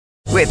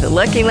With the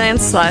Lucky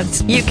Land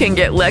Slots, you can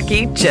get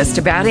lucky just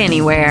about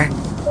anywhere.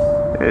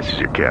 This is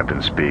your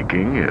captain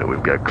speaking.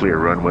 We've got clear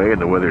runway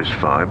and the weather's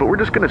fine, but we're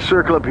just going to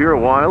circle up here a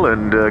while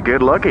and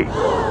get lucky.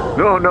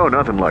 No,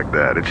 nothing like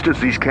that. It's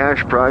just these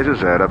cash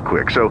prizes add up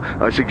quick. So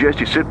I suggest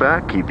you sit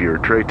back, keep your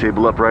tray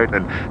table upright,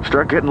 and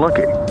start getting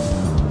lucky.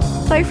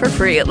 Play for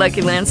free at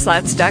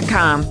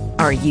LuckyLandSlots.com.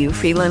 Are you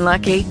feeling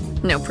lucky?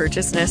 No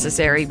purchase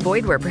necessary.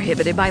 Void where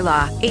prohibited by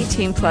law.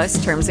 18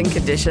 plus terms and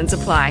conditions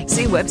apply.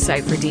 See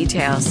website for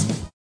details.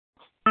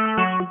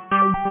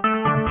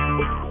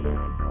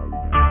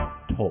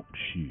 Talk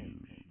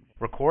shoes.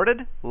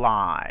 Recorded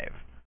live.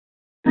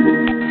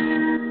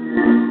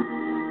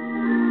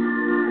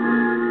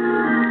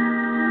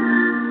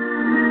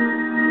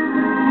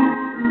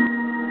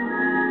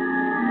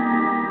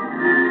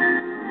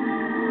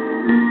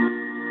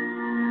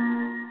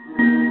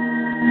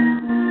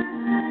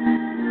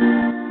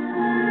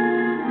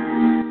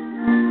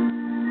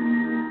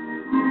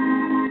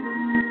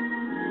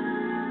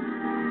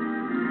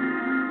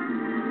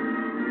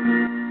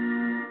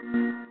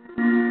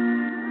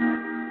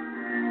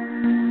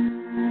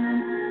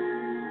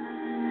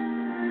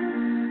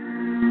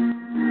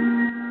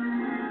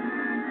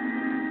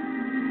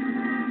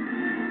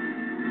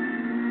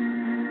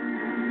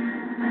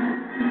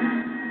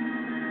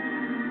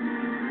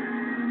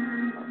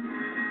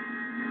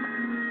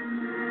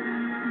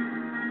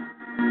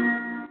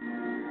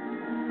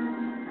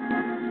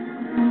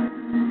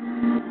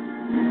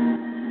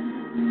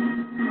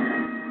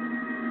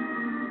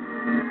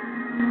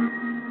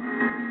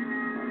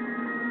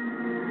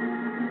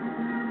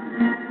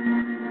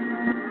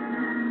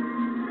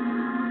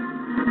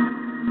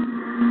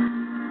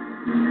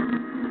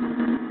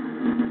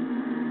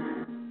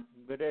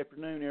 Good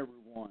afternoon,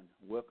 everyone.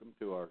 Welcome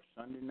to our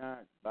Sunday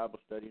night Bible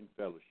study and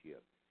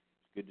fellowship.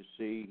 It's good to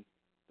see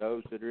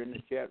those that are in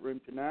the chat room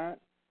tonight.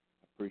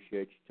 I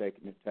appreciate you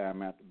taking the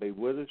time out to be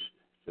with us.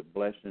 It's a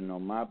blessing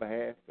on my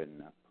behalf,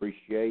 and I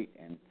appreciate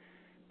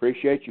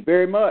you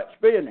very much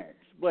being there.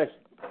 It's a blessing.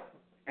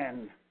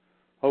 And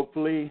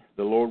hopefully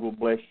the Lord will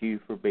bless you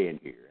for being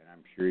here, and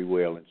I'm sure He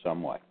will in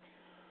some way.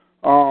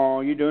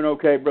 Oh, you doing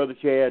okay, Brother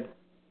Chad?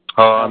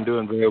 Oh, I'm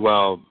doing very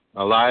well.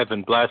 Alive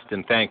and blessed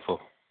and thankful.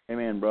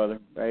 Amen, brother.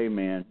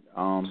 Amen.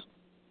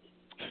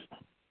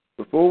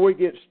 Before we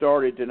get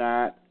started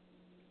tonight,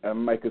 I'll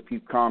make a few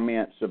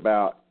comments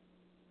about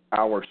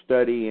our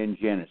study in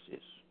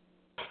Genesis.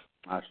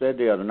 I said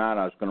the other night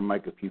I was going to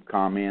make a few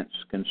comments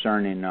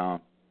concerning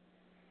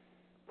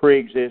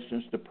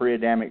pre-existence, the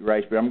pre-Adamic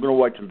race, but I'm going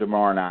to wait till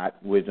tomorrow night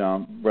with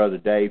Brother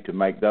Dave to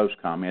make those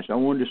comments. I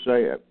wanted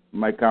to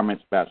make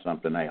comments about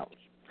something else,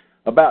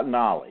 about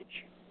knowledge,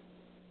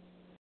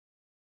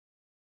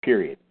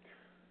 period.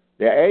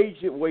 The age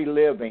that we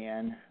live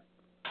in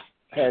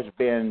has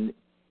been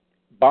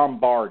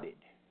bombarded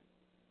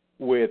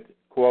with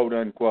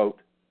quote-unquote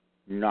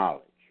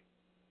knowledge.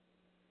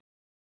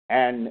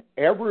 And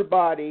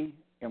everybody,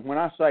 and when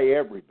I say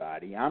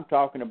everybody, I'm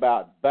talking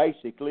about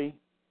basically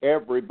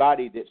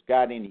everybody that's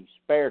got any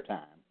spare time.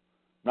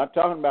 I'm not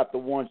talking about the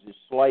ones that's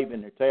slaving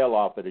their tail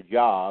off at a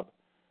job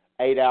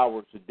 8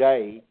 hours a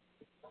day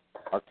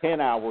or 10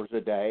 hours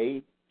a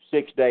day,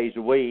 6 days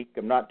a week.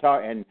 I'm not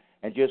talking,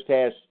 and just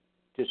has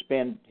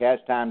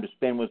time to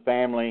spend with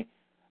family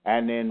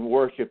and then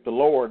worship the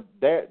Lord.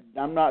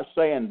 I'm not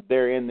saying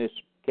they're in this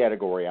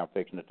category I'm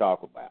fixing to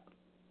talk about.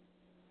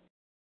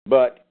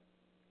 But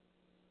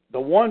the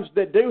ones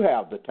that do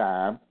have the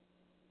time,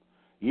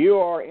 you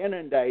are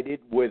inundated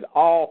with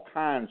all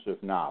kinds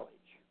of knowledge.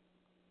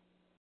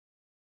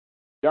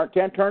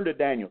 Turn to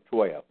Daniel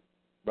 12,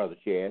 Brother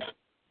Chad.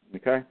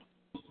 Okay?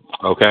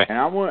 Okay.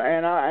 And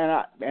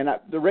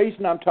the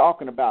reason I'm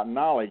talking about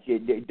knowledge,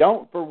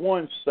 don't for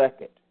 1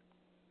 second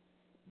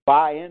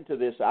buy into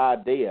this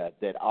idea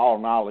that all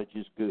knowledge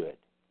is good,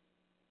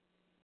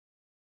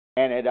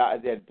 and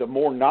that the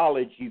more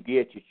knowledge you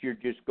get, it's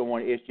just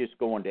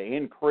going to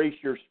increase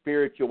your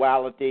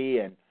spirituality,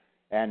 and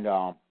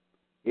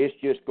it's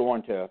just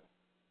going to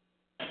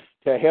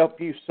help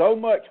you so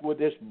much with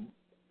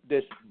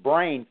this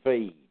brain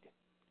feed.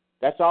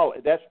 That's all.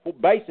 That's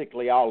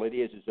basically all it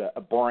is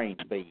a brain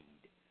feed.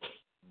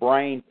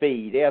 Brain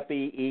feed,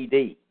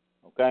 FEED.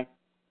 Okay,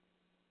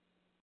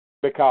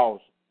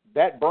 because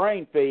that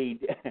brain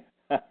feed,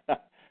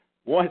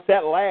 once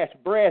that last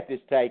breath is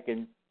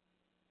taken,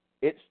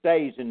 it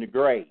stays in the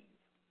grave.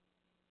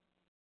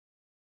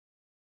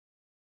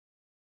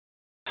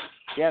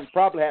 You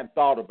probably haven't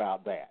thought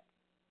about that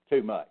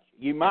too much.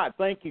 You might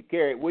think you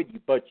carry it with you,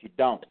 but you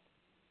don't.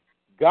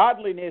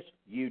 Godliness,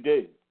 you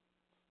do.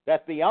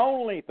 That's the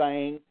only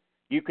thing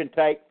you can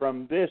take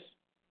from this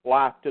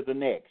life to the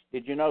next.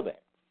 Did you know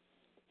that?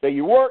 So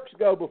your works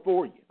go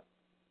before you.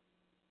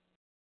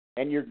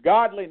 And your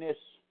godliness,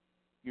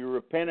 your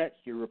repentance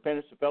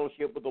of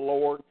fellowship with the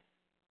Lord,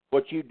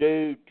 what you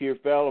do to your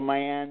fellow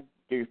man,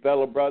 to your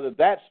fellow brother,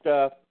 that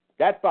stuff,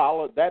 that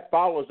follows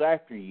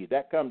after you.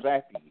 That comes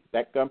after you.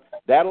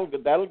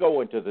 That'll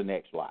go into the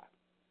next life.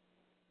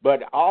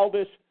 But all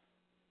this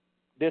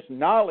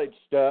knowledge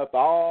stuff,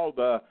 all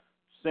the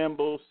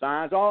symbols,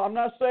 signs. I'm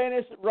not saying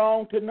it's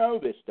wrong to know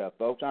this stuff,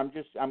 folks.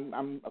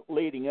 I'm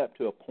leading up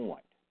to a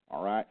point,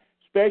 all right?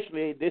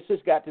 Especially, this has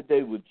got to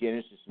do with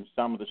Genesis and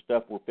some of the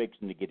stuff we're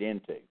fixing to get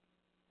into.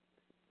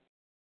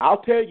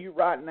 I'll tell you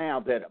right now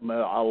that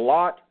a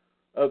lot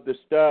of the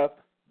stuff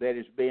that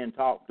is being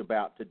talked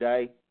about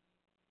today,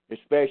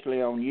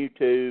 especially on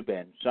YouTube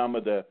and some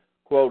of the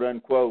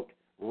quote-unquote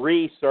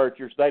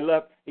researchers,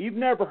 you've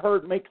never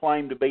heard me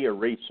claim to be a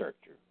researcher.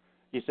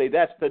 You see,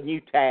 that's the new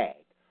tag.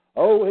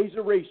 Oh, he's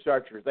a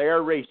researcher. They're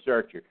a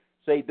researcher.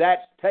 See,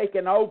 that's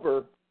taken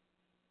over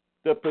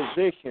the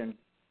position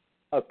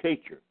of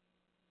teacher.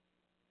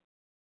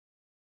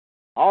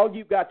 All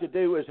you've got to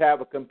do is have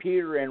a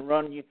computer and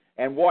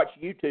and watch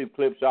YouTube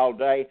clips all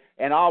day,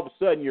 and all of a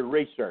sudden you're a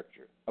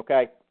researcher,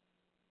 okay?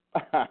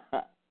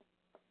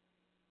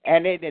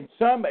 And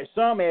some have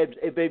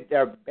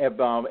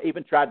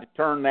even tried to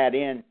turn that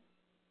in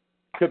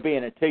to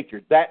being a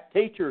teacher. That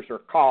teachers are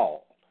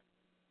called.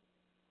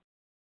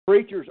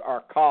 Preachers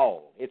are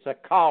called. It's a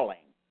calling.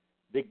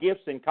 The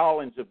gifts and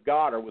callings of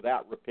God are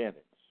without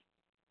repentance.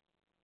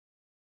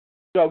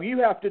 So you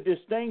have to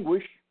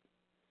distinguish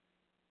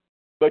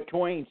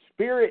between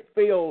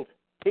Spirit-filled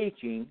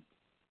teaching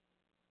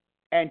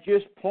and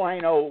just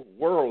plain old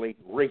worldly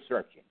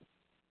researching.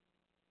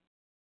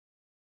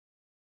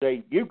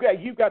 See, you've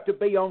got to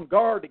be on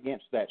guard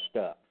against that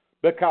stuff,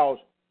 because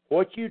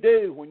what you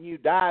do when you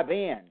dive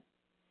in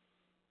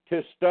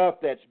to stuff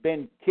that's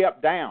been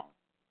kept down,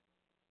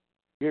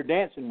 you're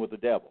dancing with the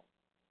devil.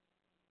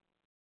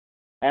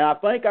 And I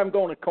think I'm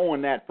going to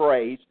coin that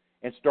phrase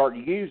and start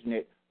using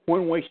it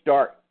when we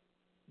start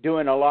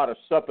doing a lot of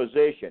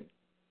supposition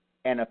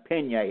and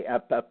opinions.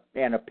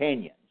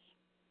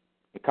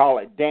 We call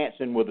it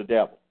dancing with the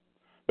devil,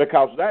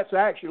 because that's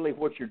actually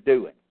what you're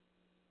doing.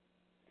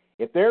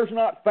 If there's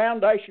not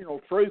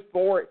foundational truth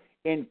for it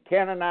in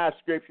canonized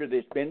Scripture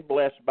that's been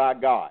blessed by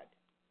God,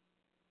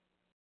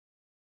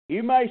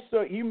 you may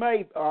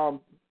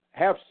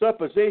have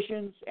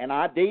suppositions and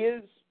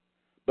ideas,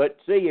 but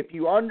see, if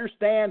you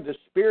understand the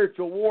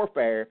spiritual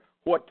warfare,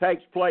 what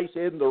takes place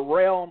in the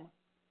realm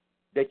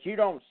that you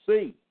don't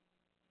see,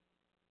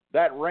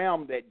 that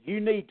realm that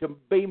you need to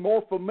be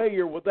more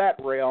familiar with that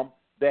realm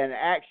than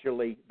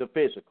actually the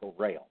physical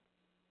realm.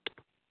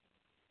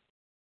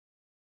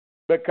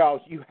 Because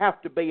you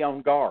have to be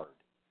on guard.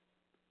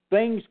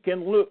 Things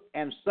can look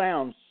and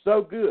sound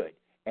so good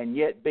and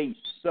yet be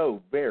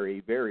so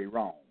very, very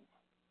wrong.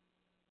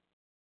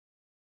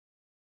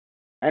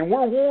 And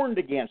we're warned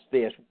against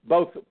this,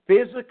 both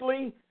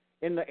physically,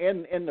 in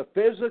the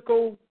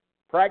physical,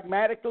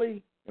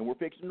 pragmatically, and we're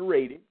fixing to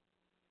read it,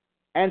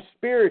 and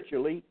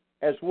spiritually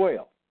as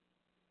well,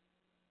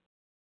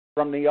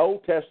 from the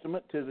Old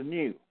Testament to the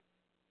New.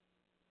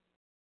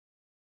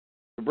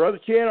 Brother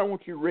Chad, I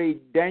want you to read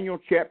Daniel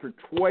chapter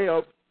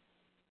 12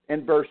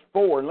 and verse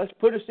 4, and let's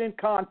put us in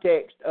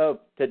context of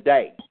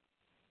today.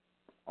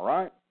 All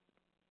right?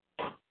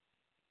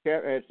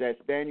 That's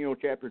Daniel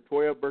chapter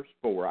 12, verse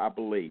 4, I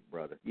believe,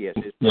 brother. Yes,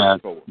 it's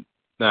verse 4.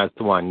 That's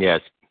the one,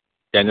 yes.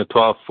 Daniel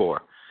 12:4.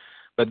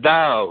 But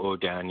thou, O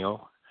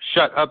Daniel,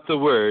 shut up the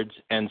words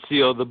and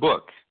seal the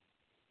book,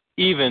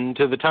 even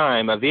to the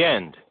time of the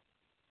end.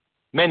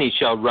 Many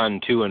shall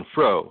run to and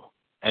fro,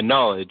 and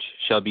knowledge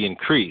shall be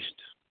increased.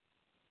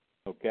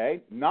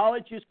 Okay,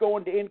 knowledge is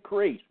going to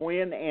increase.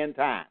 When? End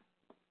time.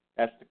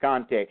 That's the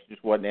context,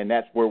 and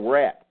that's where we're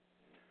at.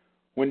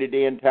 When did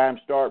the end time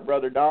start,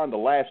 Brother Don? The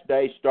last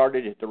day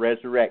started at the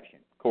resurrection,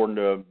 according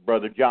to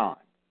Brother John.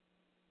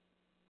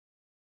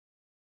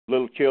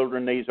 Little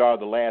children, these are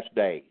the last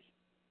days.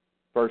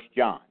 1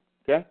 John,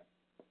 okay?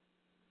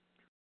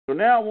 So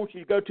now I want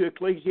you to go to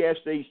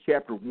Ecclesiastes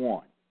chapter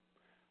 1.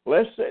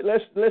 Let's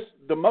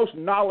the most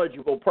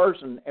knowledgeable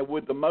person and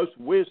with the most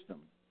wisdom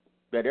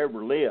that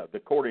ever lived,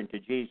 according to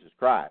Jesus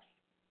Christ,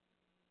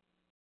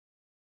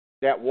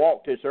 that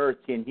walked this earth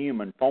in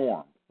human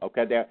form.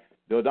 Okay,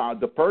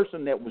 the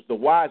person that was the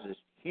wisest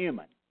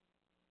human.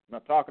 I'm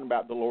not talking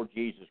about the Lord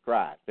Jesus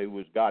Christ, who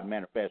was God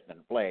manifest in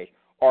the flesh,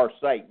 or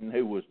Satan,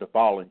 who was the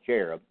fallen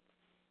cherub.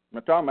 I'm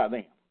not talking about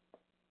them.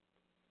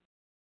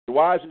 The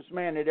wisest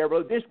man that ever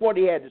lived. This is what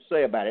he had to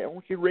say about it. I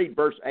want you to read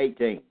verse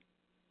 18.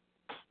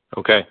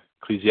 Okay,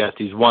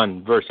 Ecclesiastes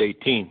 1, verse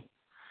 18.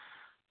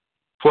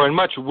 For in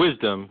much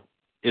wisdom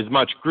is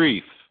much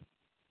grief,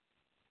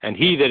 and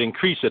he that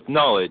increaseth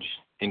knowledge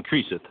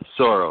increaseth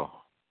sorrow.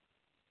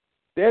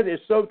 That is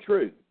so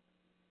true.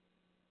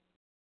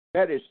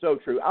 That is so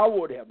true. I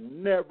would have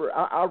never,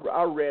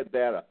 I read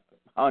that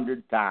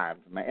 100 times,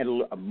 man,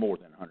 more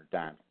than 100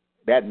 times.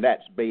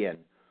 That's being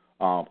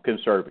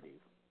conservative.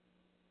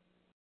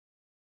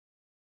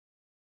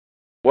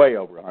 Way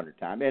over 100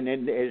 times.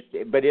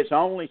 But it's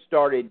only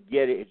started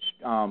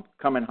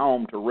coming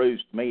home to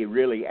roost me,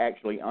 really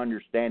actually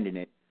understanding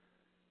it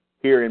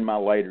here in my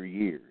later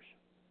years.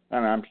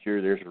 And I'm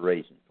sure there's a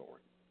reason for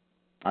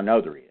it. I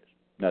know there is.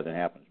 Nothing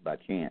happens by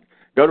chance.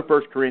 Go to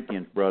 1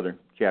 Corinthians, brother,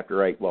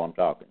 chapter 8 while I'm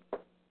talking.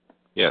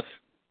 Yes.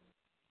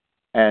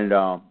 And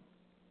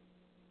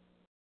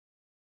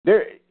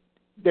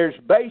there's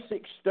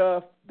basic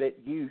stuff that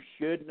you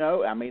should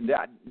know. I mean,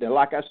 that,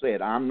 like I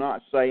said, I'm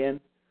not saying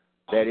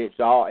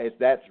that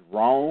that's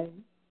wrong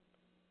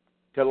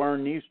to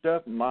learn new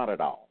stuff. Not at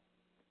all.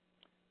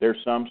 There's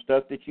some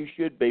stuff that you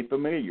should be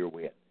familiar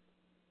with,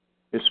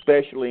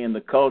 especially in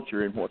the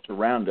culture and what's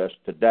around us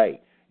today.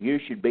 You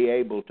should be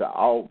able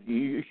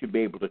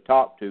to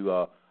talk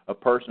to a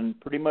person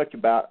pretty much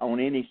about on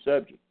any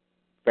subject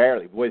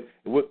fairly,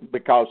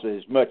 because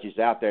as much is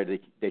out there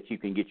that you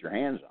can get your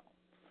hands on.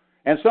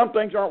 And some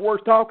things aren't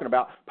worth talking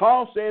about.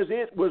 Paul says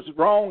it was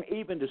wrong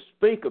even to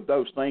speak of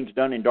those things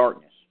done in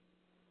darkness.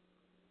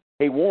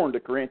 He warned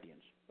the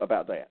Corinthians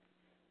about that,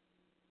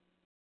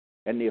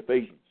 and the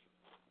Ephesians.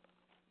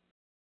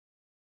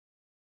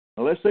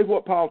 Now let's see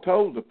what Paul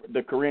told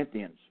the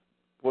Corinthians,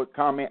 what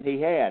comment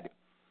he had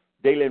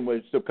dealing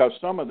with, because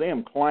some of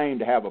them claimed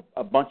to have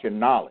a bunch of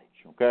knowledge,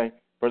 okay,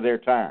 for their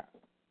time.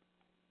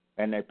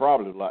 And they're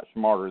probably a lot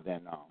smarter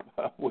than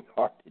we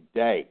are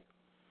today.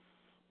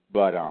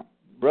 But,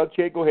 Brother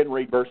Chick, go ahead and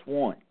read verse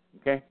 1,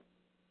 okay?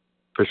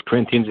 1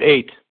 Corinthians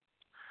 8.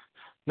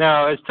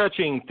 Now, as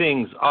touching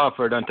things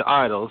offered unto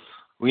idols,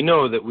 we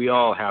know that we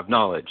all have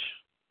knowledge.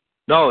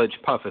 Knowledge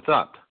puffeth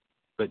up,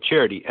 but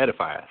charity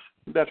edifieth.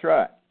 That's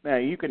right. Now,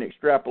 you can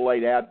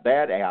extrapolate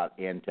that out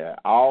into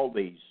all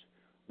these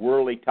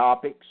worldly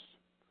topics.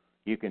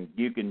 You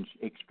can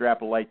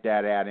extrapolate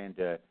that out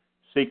into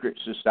secret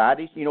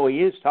societies. You know,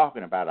 he is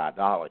talking about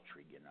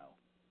idolatry, you know.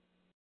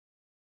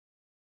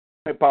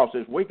 And Paul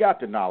says, we got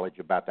the knowledge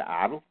about the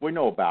idols. We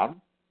know about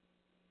them.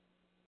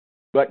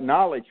 But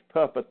knowledge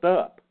puffeth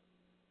up.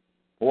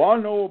 Well, I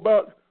know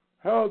about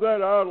how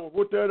that idol,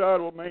 what that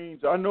idol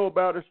means. I know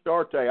about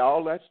Astarte,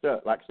 all that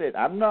stuff. Like I said,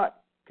 I'm not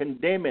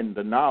condemning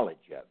the knowledge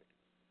of it,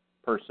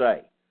 per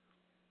se.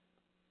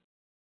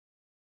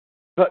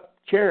 But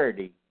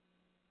charity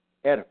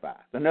edifies.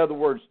 In other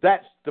words,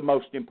 that's the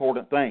most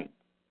important thing.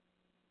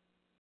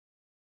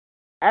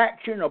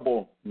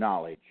 Actionable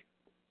knowledge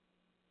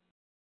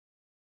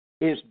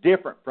is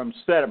different from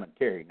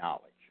sedimentary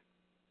knowledge.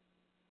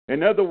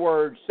 In other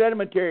words,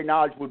 sedimentary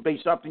knowledge would be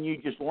something you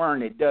just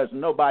learn. It does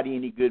nobody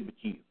any good but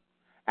you.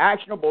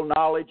 Actionable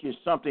knowledge is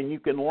something you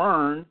can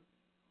learn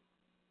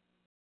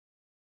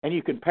and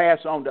you can pass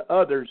on to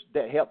others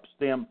that helps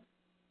them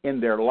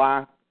in their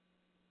life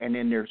and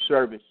in their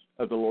service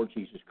of the Lord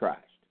Jesus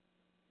Christ.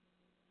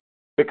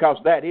 Because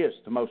that is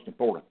the most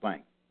important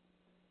thing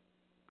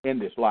in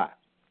this life.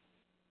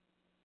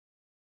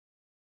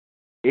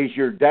 Is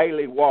your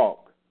daily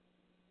walk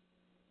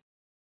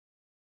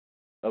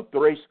of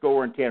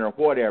 70 or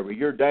whatever,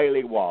 your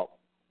daily walk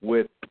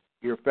with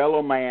your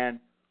fellow man,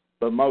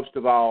 but most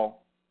of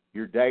all,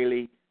 your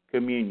daily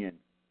communion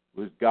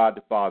with God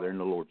the Father and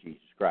the Lord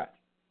Jesus Christ.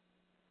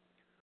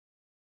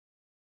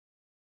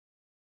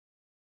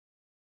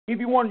 If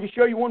you wanted to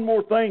show you one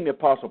more thing the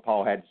Apostle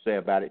Paul had to say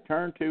about it,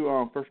 turn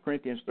to 1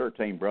 Corinthians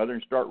 13, brother,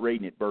 and start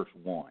reading at verse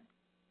 1.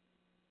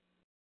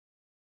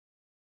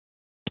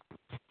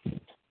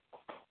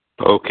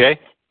 Okay.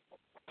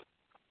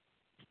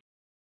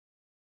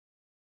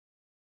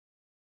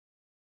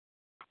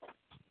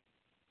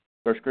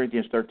 First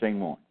Corinthians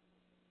 13:1.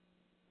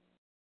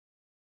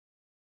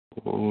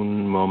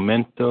 Un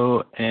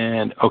momento,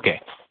 and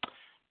okay.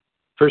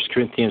 1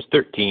 Corinthians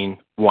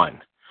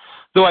 13:1.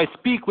 Though I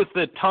speak with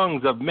the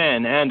tongues of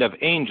men and of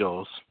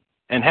angels,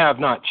 and have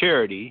not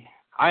charity,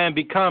 I am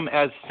become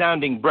as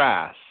sounding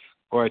brass,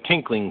 or a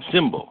tinkling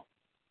cymbal.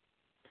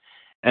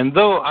 And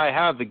though I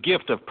have the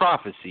gift of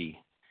prophecy,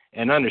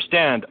 and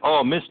understand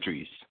all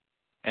mysteries,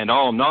 and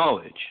all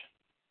knowledge,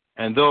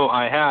 and though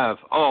I have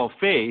all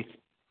faith,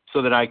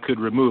 so that I could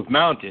remove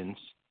mountains,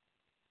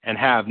 and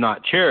have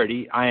not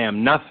charity, I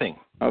am nothing.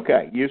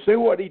 Okay, you see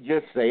what he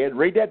just said?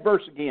 Read that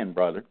verse again,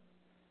 brother.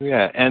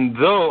 Yeah, and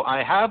though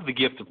I have the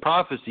gift of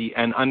prophecy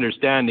and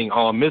understanding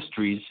all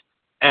mysteries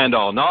and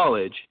all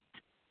knowledge,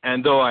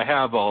 and though I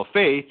have all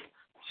faith,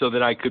 so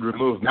that I could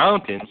remove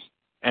mountains,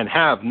 and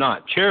have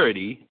not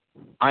charity,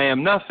 I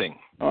am nothing.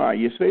 All right,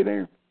 you see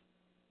there?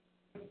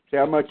 See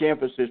how much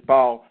emphasis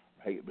Paul,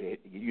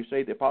 you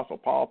see the Apostle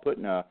Paul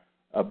putting a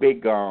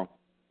big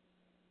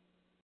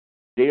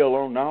deal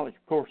on knowledge?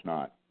 Of course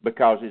not,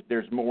 because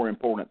there's more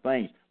important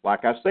things.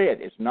 Like I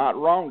said, it's not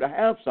wrong to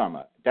have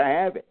to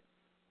have it.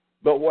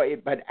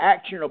 But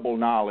actionable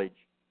knowledge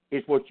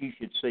is what you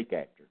should seek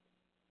after.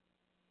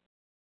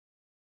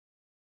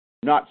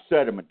 Not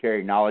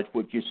sedimentary knowledge,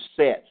 which just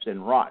sets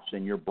and rots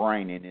in your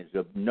brain and is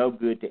of no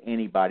good to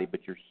anybody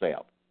but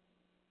yourself.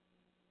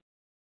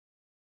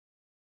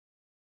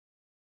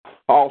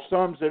 Paul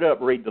sums it up.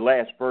 Read the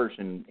last verse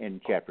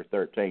in chapter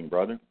 13,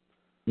 brother.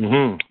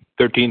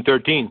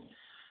 13:13.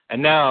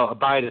 And now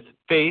abideth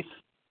faith,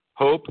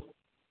 hope,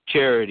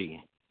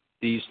 charity.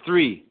 These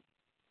three,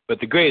 but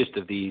the greatest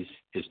of these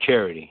is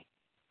charity.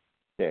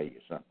 Tell you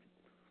something.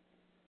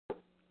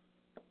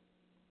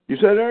 You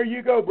said, there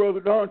you go,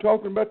 Brother Don,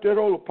 talking about that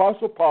old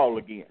Apostle Paul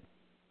again.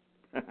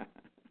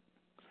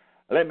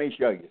 Let me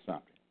show you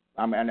something.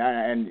 I mean,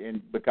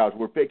 and because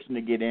we're fixing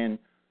to get into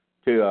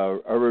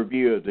a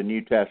review of the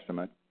New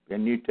Testament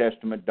and New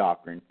Testament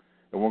doctrine.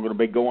 And we're going to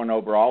be going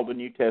over all the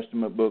New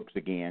Testament books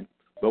again,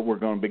 but we're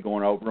going to be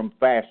going over them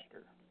faster.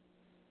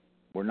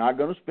 We're not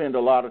going to spend a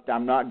lot of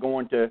time. I'm not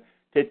going to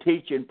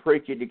teach and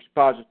preach it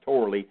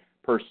expositorily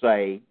per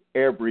se,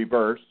 every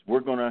verse.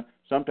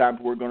 Sometimes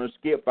we're going to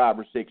skip 5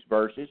 or 6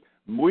 verses.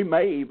 We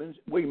may even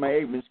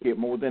skip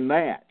more than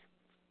that.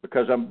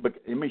 But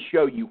let me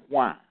show you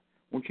why.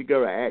 Why don't you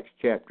go to Acts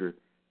chapter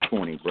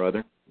 20,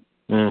 brother?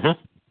 Mm-hmm.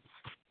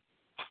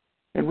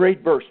 And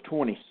read verse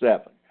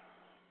 27.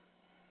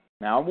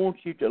 Now, I want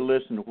you to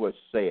listen to what's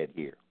said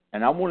here.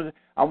 And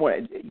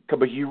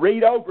because you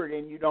read over it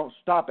and you don't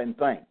stop and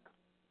think.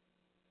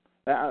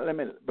 Now,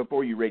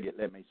 before you read it,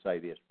 let me say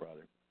this,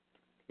 brother.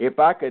 If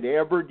I could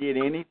ever get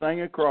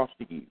anything across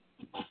to you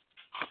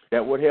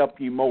that would help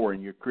you more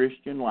in your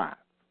Christian life,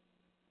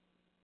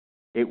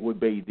 it would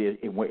be this.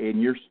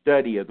 In your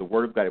study of the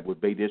Word of God, it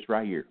would be this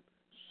right here.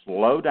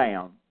 Slow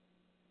down.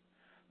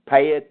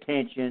 Pay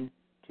attention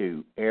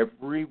to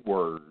every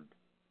word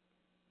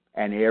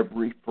and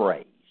every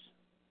phrase.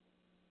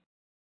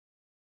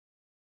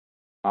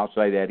 I'll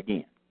say that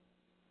again.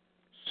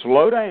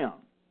 Slow down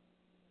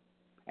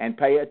and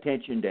pay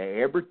attention to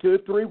every 2 or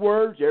 3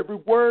 words, every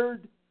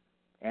word,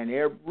 and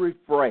every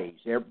phrase,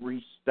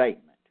 every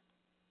statement.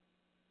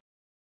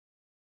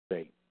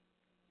 See?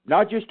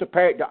 Not just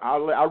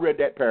I read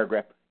that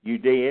paragraph. You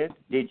did?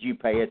 Did you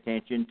pay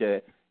attention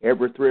to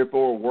every 3 or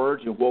 4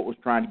 words and what was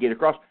trying to get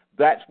across?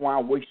 That's why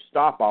we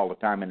stop all the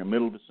time in the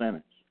middle of a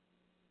sentence.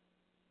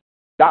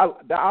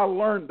 I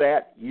learned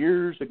that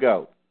years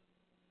ago.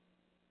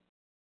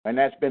 And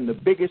that's been the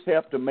biggest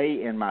help to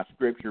me in my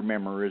scripture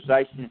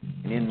memorization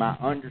and in my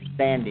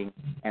understanding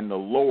and the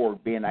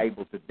Lord being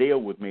able to deal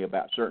with me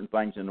about certain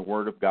things in the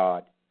Word of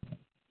God.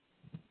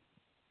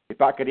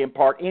 If I could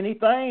impart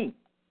anything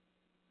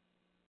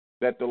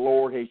that the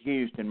Lord has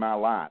used in my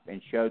life and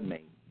showed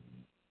me,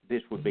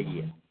 this would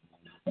be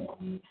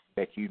it.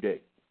 That you do.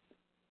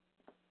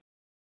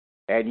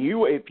 And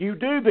if you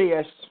do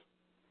this,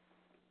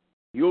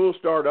 you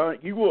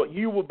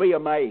will be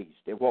amazed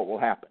at what will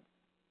happen.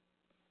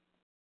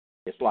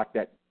 It's like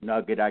that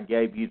nugget I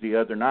gave you the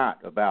other night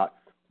about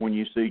when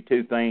you see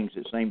 2 things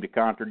that seem to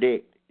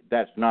contradict.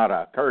 That's not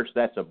a curse,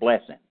 that's a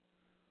blessing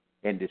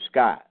in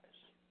disguise.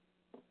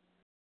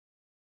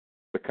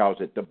 Because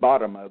at the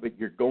bottom of it,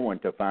 you're going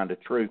to find a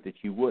truth that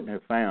you wouldn't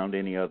have found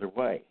any other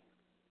way.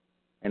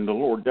 And the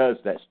Lord does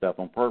that stuff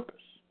on purpose.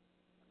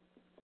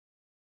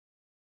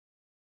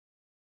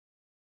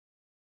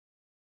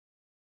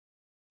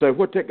 So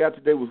what's that got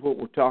to do with what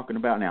we're talking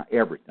about now?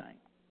 Everything.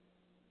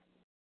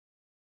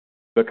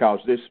 Because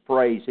this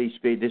verse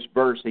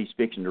he's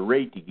fixing to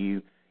read to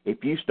you,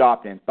 if you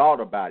stopped and thought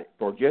about it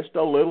for just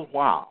a little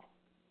while,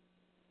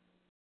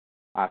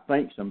 I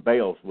think some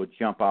bells would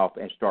jump off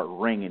and start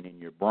ringing in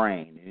your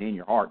brain and in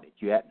your heart that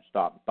you hadn't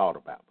stopped and thought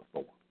about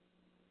before.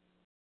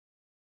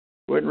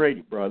 Go ahead and read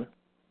it, brother.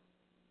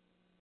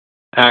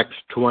 Acts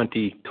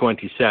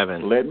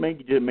 20:27. Let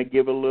me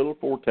give a little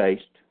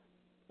foretaste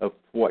of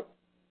what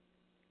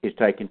is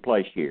taking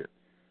place here.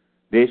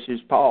 This is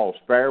Paul's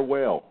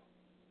farewell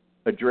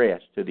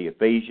address to the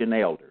Ephesian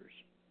elders.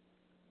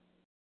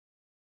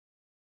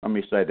 Let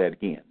me say that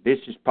again. This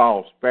is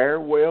Paul's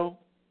farewell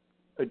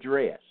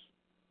address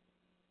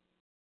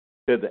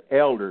to the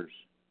elders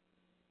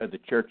of the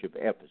church of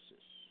Ephesus.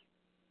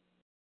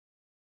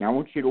 Now I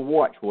want you to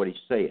watch what he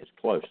says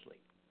closely.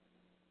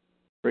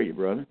 Read it,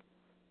 brother.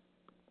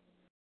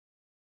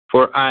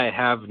 For I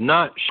have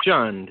not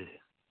shunned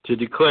to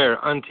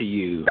declare unto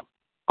you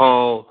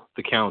all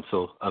the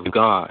counsel of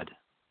God.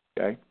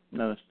 Okay?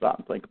 Now let's stop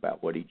and think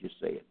about what he just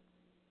said.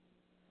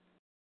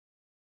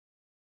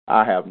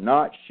 I have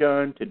not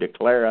shunned to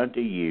declare unto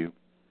you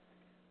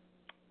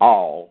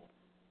all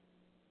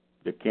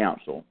the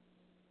counsel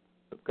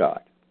of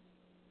God.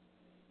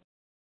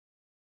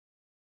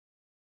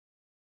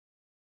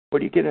 What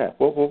do you get at?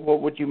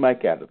 What would you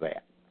make out of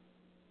that?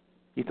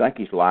 You think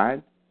he's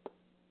lying?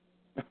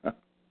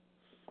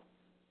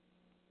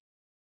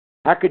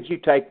 How could you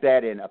take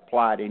that and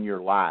apply it in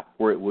your life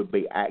where it would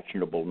be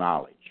actionable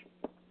knowledge?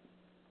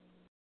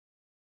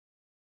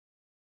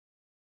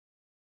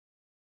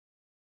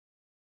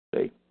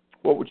 See,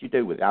 what would you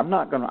do with it? I'm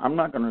not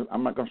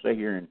gonna sit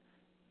here and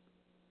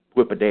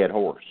whip a dead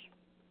horse,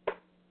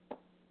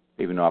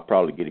 even though I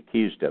probably get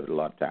accused of it a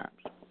lot of times.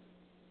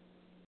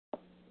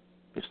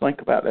 Just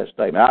think about that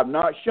statement. I've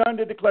not shunned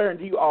to declare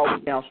unto you all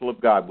the counsel of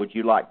God. Would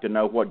you like to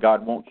know what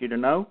God wants you to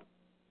know?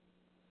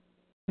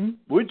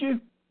 Would you?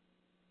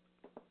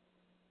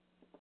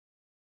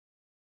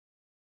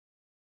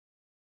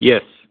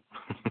 Yes.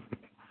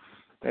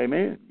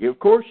 Amen. Of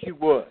course you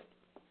would.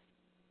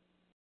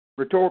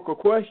 Rhetorical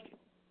question.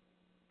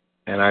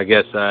 And I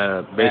guess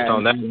based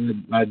on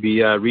that, I'd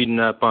be reading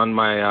up on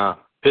my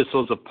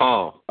epistles of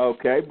Paul.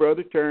 Okay,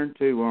 brother, turn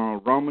to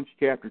Romans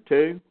chapter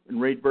 2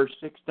 and read verse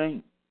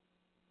 16.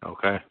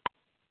 Okay.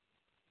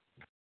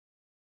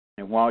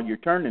 And while you're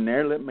turning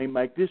there, let me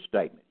make this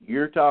statement.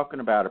 You're talking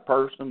about a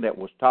person that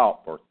was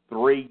taught for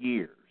 3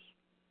 years,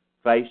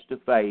 face to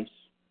face,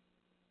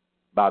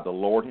 by the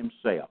Lord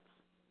himself,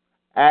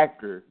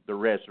 after the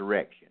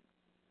resurrection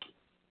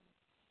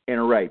in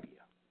Arabia.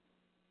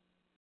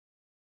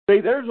 See,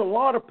 there's a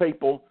lot of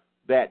people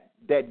that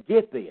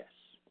get this,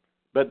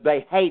 but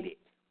they hate it.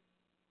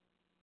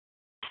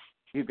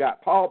 You've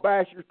got Paul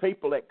bashers,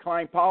 people that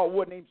claim Paul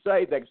wouldn't even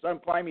say, some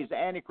claim he's the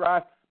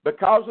Antichrist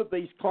because of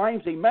these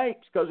claims he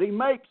makes, because he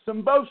makes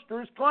some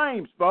boisterous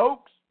claims,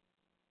 folks.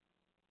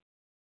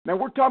 Now,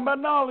 we're talking about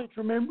knowledge,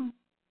 remember?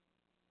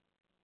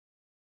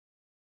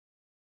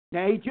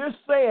 Now, he just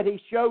said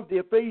he showed the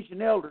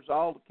Ephesian elders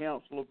all the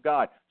counsel of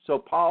God. So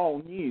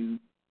Paul knew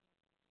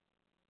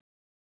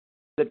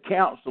the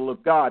counsel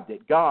of God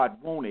that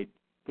God wanted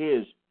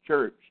his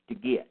church to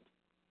get.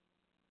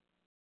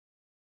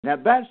 Now,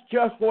 that's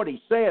just what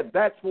he said.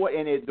 That's what,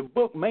 and the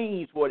book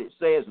means what it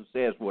says and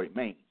says what it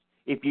means,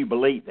 if you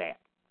believe that.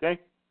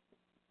 Okay?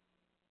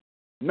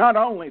 Not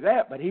only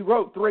that, but he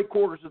wrote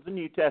 3/4 of the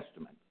New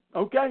Testament.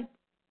 Okay?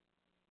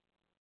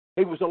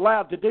 He was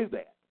allowed to do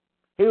that.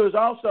 He was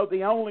also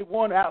the only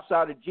one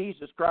outside of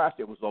Jesus Christ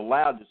that was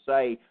allowed to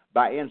say,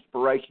 by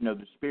inspiration of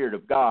the Spirit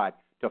of God,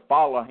 to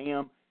follow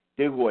him,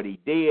 do what he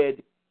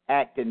did,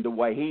 act in the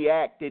way he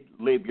acted,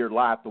 live your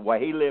life the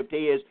way he lived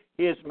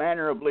his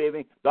manner of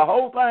living, the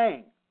whole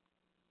thing.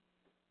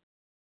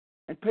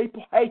 And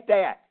people hate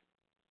that.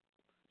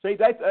 See,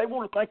 they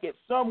want to think it's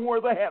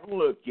somewhere they haven't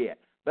looked yet.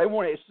 They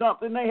want it's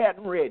something they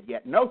hadn't read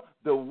yet. No,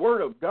 the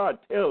Word of God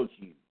tells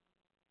you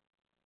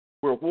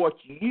for what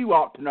you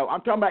ought to know.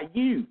 I'm talking about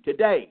you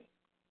today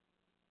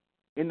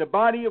in the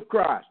body of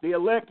Christ, the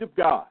elect of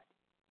God.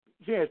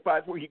 Yes,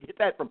 that's where you get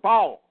that from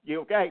Paul.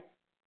 You okay?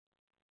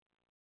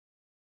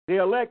 The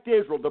elect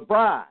Israel, the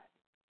bride.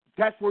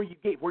 That's where you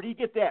get. Where do you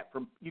get that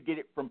from? You get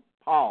it from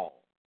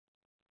Paul.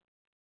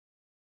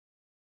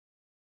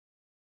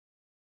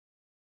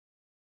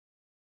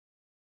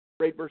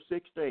 Read verse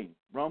 16.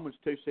 Romans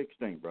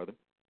 2:16, brother.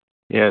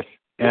 Yes.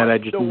 And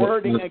Watch the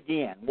wording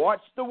again.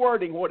 Watch the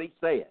wording, what he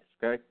says.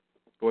 Okay?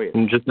 Go ahead.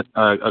 And just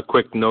a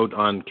quick note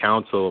on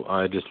counsel.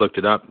 I just looked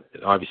it up.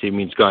 Obviously, it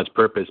means God's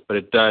purpose, but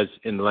it does,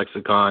 in the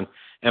lexicon,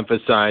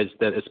 emphasize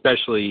that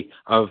especially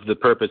of the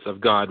purpose of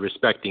God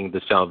respecting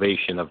the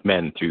salvation of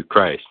men through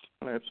Christ.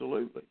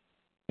 Absolutely.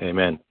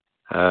 Amen.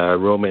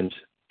 Romans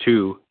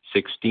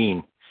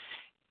 2:16.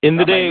 In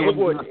the day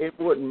it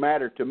wouldn't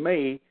matter to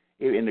me.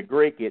 In the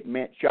Greek, it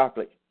meant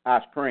chocolate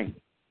ice cream.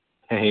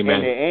 Amen.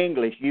 In the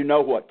English, you know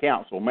what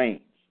counsel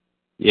means.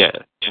 Yeah.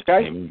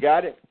 Okay, Amen.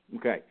 got it?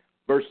 Okay.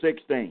 Verse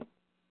 16.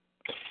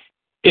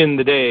 In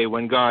the day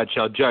when God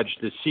shall judge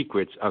the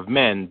secrets of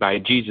men by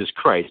Jesus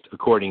Christ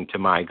according to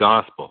my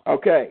gospel.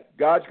 Okay,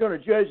 God's going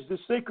to judge the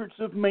secrets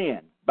of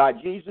men by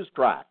Jesus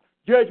Christ.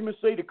 Judgment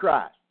seat of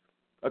Christ.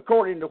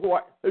 According to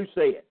what? Who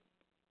said?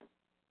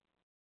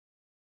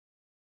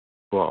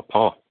 Well,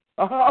 Paul.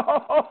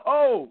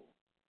 Oh,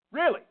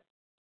 really?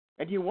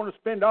 And you want to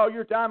spend all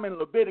your time in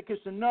Leviticus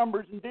and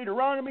Numbers and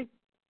Deuteronomy?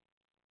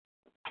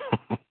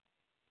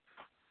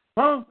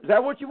 Huh? Is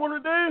that what you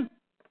want to do?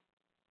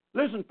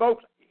 Listen,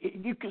 folks,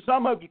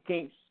 some of you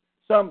can't,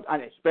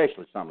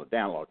 especially some of the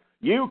downloads,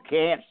 you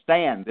can't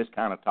stand this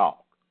kind of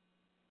talk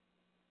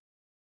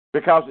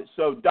because it's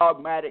so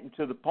dogmatic and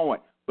to the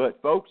point.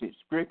 But, folks, it's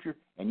Scripture,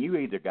 and you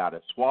either got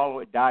to swallow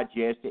it,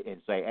 digest it,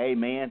 and say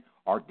amen,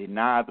 or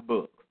deny the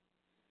book.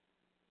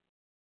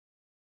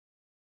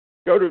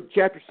 Go to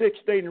chapter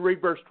 16 and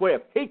read verse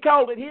 12. He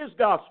called it his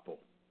gospel.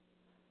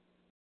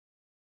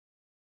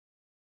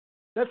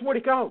 That's what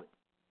he called it.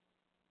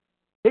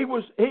 He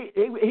was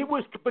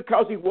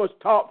because he was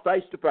taught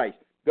face to face.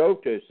 Go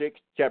to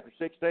chapter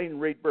 16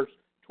 and read verse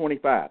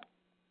 25.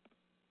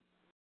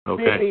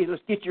 Okay.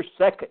 Let's get your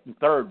second and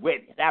third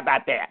witness. How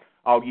about that?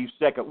 All you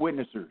second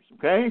witnessers,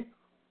 okay?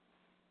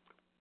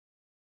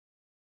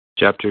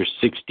 Chapter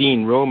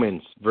 16,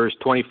 Romans, verse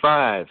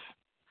 25.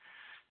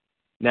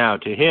 Now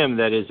to him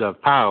that is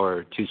of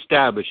power to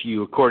establish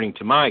you according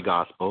to my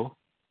gospel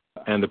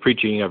and the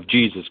preaching of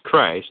Jesus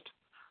Christ,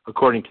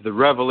 according to the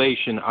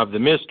revelation of the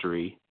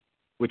mystery,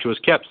 which was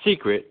kept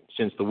secret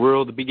since the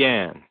world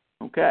began.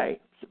 Okay.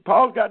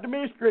 Paul's got the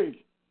mysteries.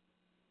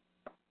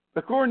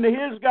 According to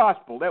his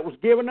gospel that was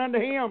given unto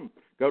him.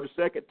 Go to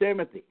 2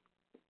 Timothy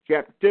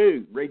chapter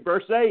 2, read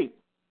verse 8.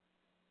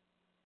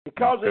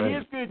 Because of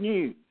his good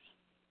news.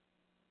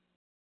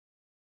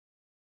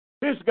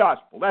 His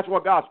gospel. That's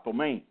what gospel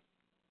means.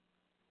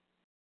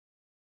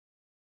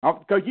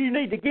 Because you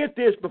need to get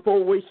this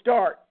before we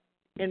start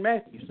in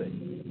Matthew.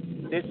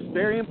 See, this is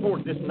very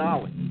important, this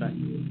knowledge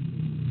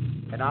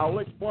thing. And I'll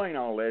explain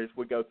all that as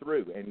we go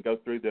through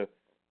the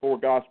four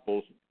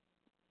Gospels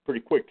pretty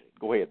quickly.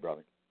 Go ahead,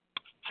 brother.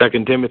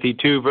 2 Timothy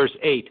 2, verse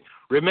 8.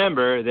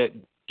 Remember that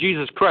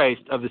Jesus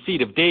Christ of the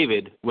seed of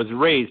David was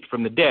raised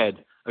from the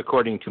dead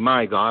according to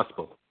my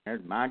gospel.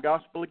 There's my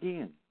gospel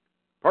again.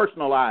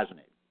 Personalizing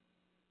it.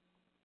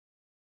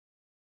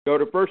 Go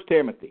to 1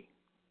 Timothy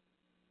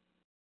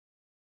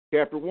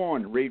chapter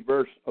 1. Read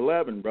verse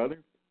 11, brother.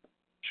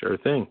 Sure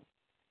thing.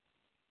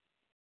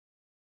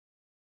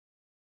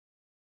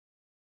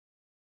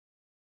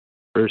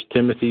 1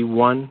 Timothy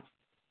 1.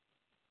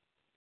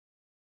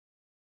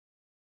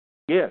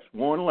 Yes,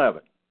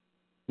 1:11.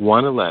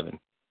 1:11.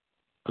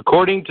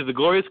 According to the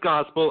glorious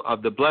gospel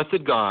of the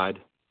blessed God,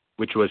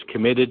 which was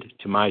committed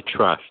to my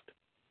trust.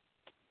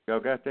 Y'all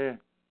got that?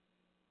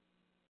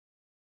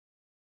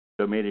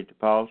 Committed to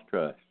Paul's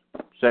trust.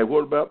 Say,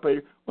 what about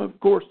Peter? Well, of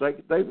course they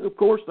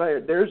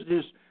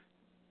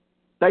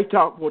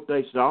talked what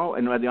they saw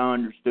and what they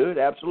understood.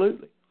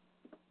 Absolutely.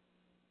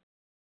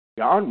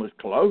 John was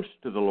close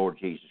to the Lord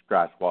Jesus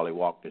Christ while he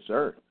walked this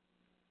earth,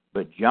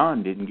 but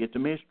John didn't get the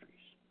mysteries.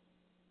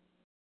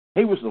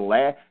 He was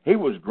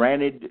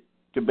granted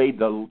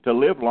to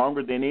live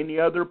longer than any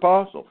other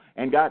apostle,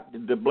 and got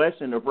the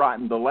blessing of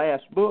writing the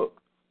last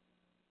book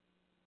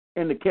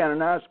in the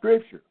canonized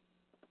Scripture.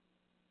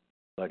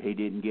 But he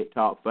didn't get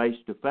taught face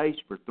to face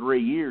for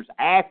 3 years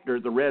after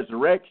the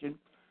resurrection.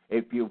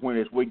 As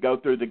we go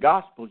through the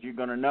Gospels, you're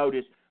going to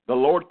notice the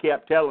Lord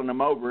kept telling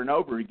them over and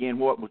over again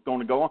what was going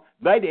to go on.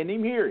 They didn't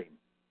even hear him.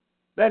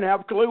 They didn't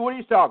have a clue what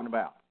he's talking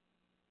about.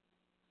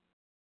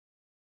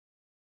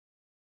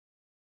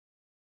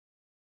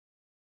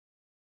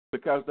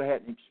 Because they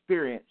hadn't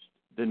experienced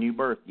the new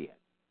birth yet.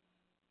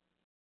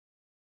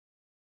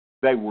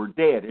 They were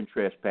dead in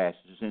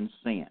trespasses and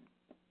sin.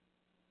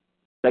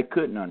 They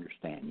couldn't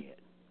understand yet.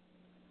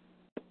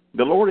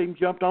 The Lord even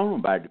jumped on them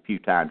about it a few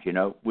times,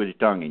 with his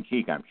tongue in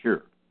cheek, I'm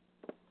sure.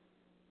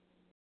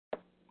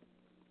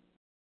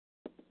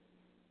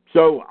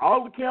 So,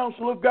 all the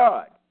counsel of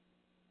God,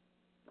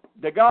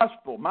 the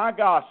gospel, my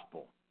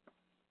gospel,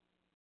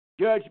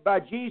 judged by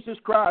Jesus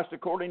Christ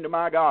according to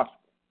my gospel.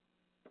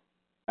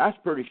 That's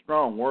pretty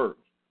strong words.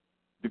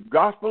 The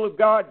gospel of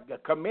God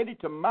committed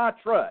to my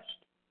trust.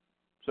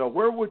 So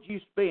where would you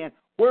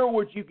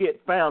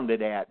get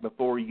founded at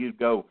before you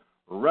go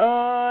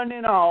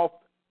running off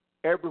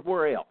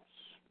everywhere else?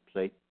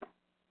 See?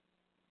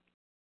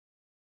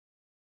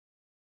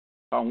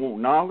 I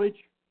want knowledge.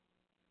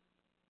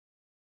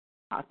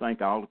 I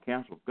think all the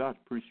counsel of God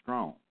is pretty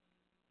strong.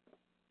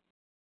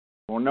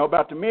 Want to know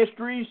about the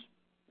mysteries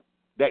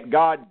that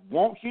God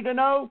wants you to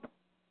know?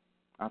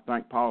 I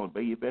think Paul would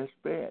be your best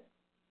bet.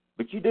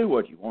 But you do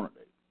what you want to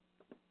do.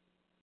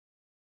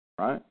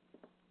 Right?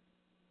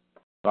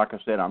 Like I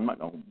said, I'm not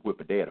going to whip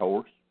a dead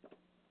horse.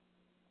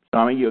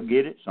 Some of you will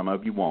get it, some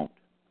of you won't.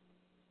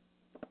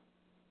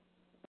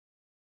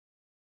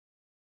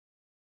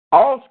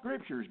 All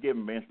Scripture is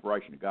given by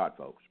inspiration of God,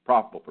 folks.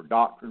 Profitable for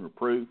doctrine,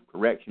 reproof,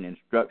 correction,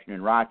 instruction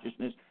in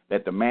righteousness,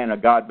 that the man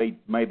of God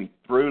may be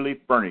truly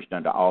furnished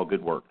unto all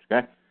good works.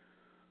 Okay?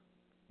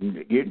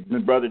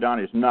 Brother Don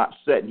is not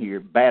sitting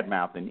here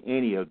bad-mouthing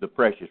any of the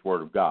precious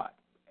Word of God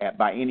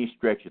by any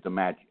stretch of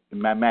the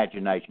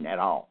imagination at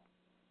all.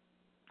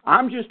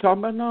 I'm just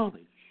talking about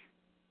knowledge.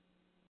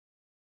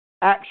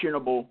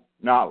 Actionable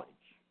knowledge.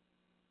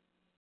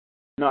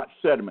 Not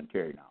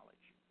sedimentary knowledge.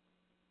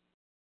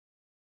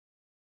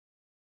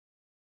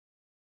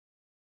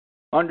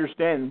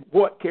 Understand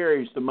what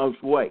carries the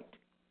most weight.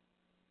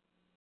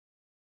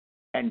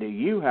 And do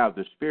you have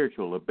the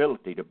spiritual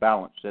ability to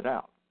balance it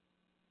out?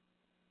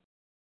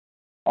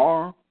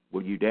 Or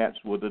will you dance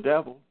with the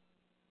devil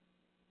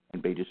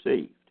and be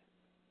deceived?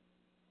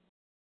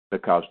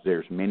 Because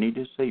there's many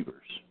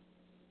deceivers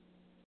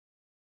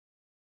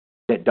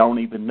that don't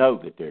even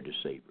know that they're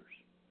deceivers.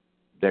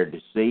 They're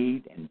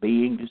deceived and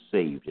being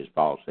deceived, as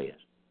Paul says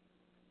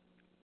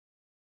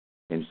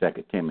in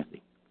 2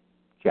 Timothy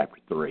chapter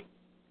 3.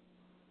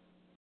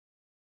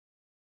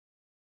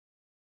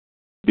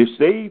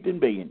 Deceived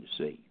and being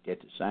deceived at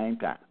the same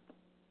time.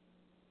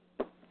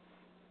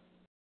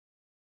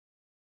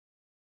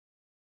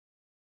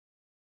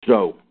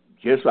 So,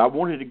 I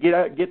wanted to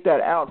get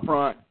that out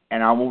front,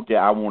 and I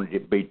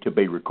wanted it to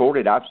be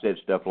recorded. I've said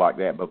stuff like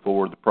that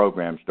before the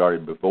program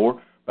started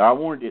before, but I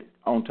wanted it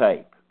on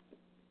tape.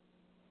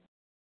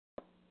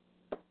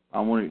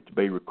 I wanted it to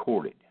be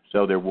recorded,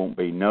 so there won't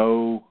be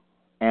no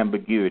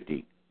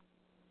ambiguity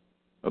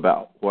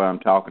about what I'm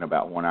talking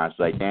about when I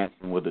say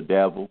dancing with the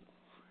devil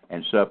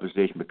and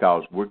supposition,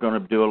 because we're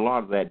going to do a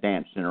lot of that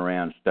dancing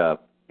around stuff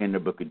in the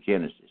book of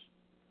Genesis.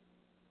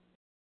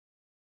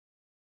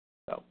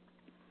 So,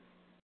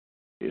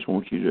 just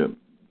want you to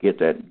get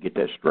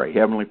that straight.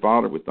 Heavenly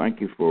Father, we thank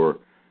you for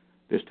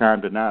this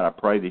time tonight. I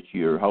pray that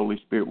your Holy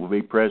Spirit will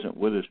be present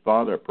with us,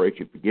 Father. I pray that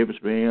you forgive us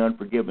for any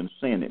unforgiven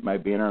sin that may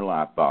be in our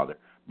life, Father.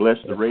 Bless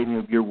the reading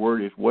of your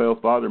word as well,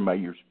 Father. May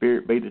your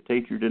Spirit be the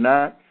teacher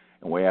tonight.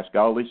 And we ask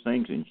all these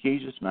things in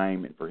Jesus'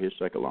 name and for his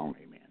sake alone.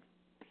 Amen.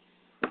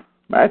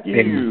 Matthew,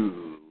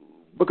 Amen.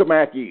 Book of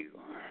Matthew.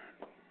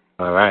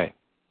 All right.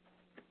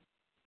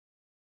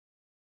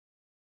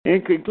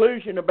 In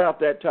conclusion about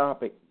that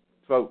topic,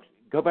 folks,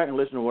 go back and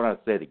listen to what I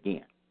said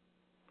again.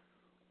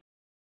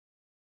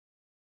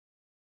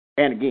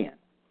 And again.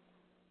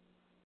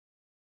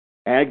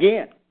 And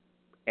again.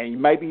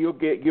 And maybe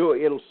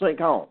it'll sink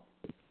home.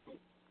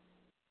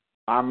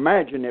 I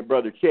imagine that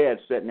Brother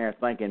Chad's sitting there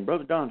thinking,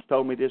 Brother Don's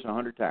told me this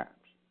 100 times.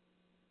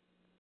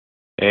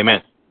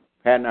 Amen.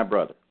 Hadn't I,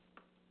 brother?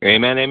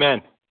 Amen,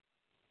 amen.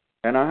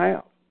 And I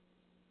have.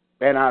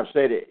 And I've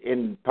said it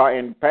in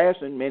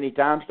passing many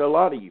times to a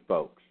lot of you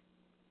folks.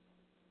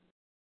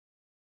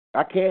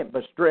 I can't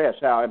but stress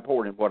how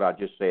important what I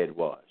just said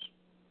was.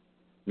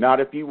 Not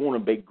if you want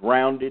to be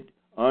grounded,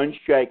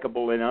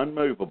 unshakable, and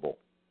unmovable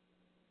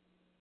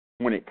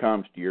when it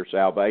comes to your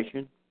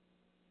salvation,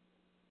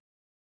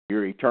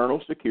 your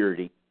eternal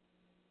security,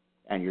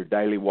 and your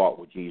daily walk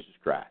with Jesus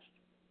Christ.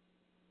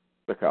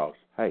 Because,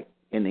 hey,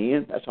 in the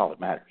end, that's all that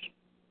matters.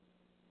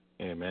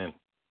 Amen.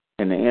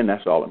 In the end,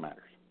 that's all that matters.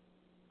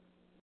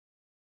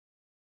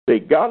 See,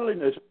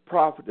 godliness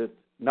profiteth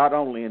not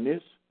only in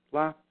this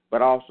life,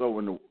 but also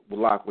in the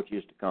life which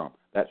is to come.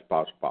 That's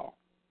Apostle Paul.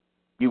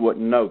 You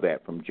wouldn't know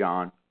that from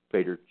John,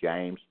 Peter,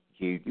 James,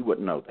 Jude. You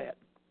wouldn't know that.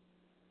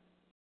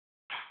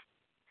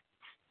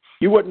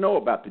 You wouldn't know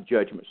about the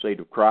judgment seat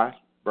of Christ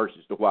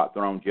versus the white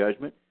throne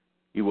judgment.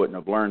 You wouldn't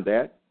have learned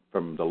that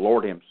from the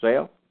Lord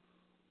himself,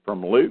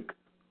 from Luke,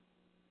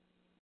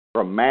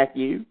 from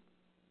Matthew.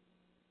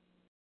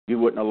 You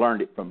wouldn't have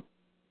learned it from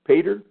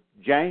Peter,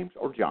 James,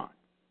 or John.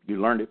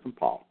 You learned it from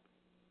Paul.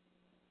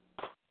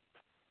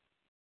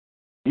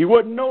 You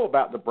wouldn't know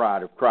about the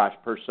bride of Christ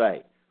per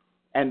se.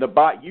 And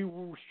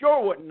you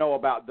sure wouldn't know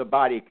about the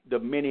body, the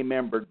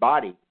many-membered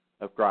body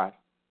of Christ,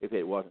 if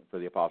it wasn't for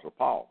the Apostle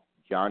Paul.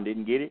 John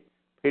didn't get it.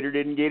 Peter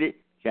didn't get it.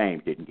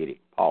 James didn't get it.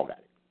 Paul got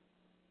it.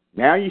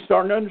 Now you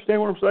starting to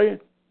understand what I'm saying?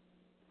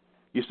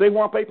 You see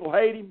why people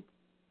hate him?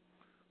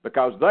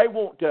 Because they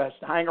want to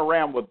hang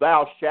around with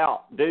thou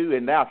shalt do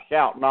and thou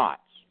shalt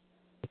nots.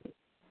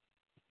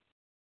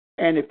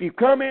 And if you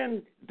come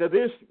into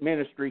this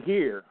ministry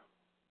here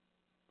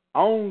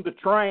on the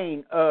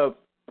train of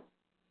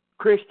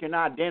Christian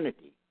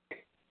identity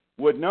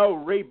with no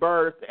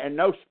rebirth and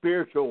no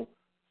spiritual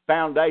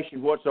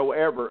foundation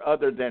whatsoever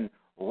other than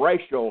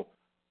racial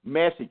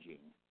messaging,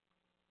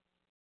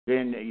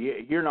 then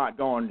you're not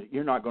going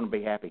to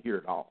be happy here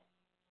at all.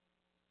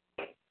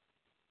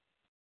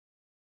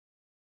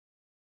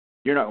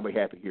 You're not going to be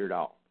happy here at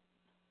all.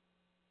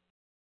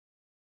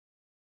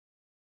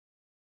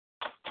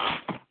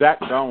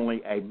 That's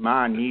only a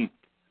minute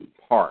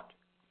part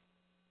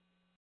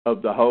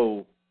of the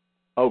whole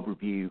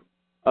overview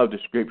of the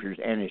Scriptures,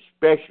 and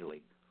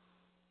especially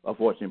of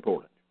what's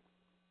important.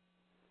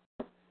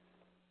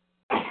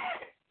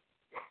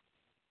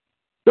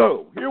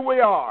 So, here we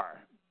are,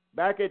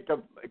 back at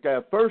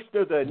the first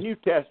of the New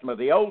Testament.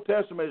 The Old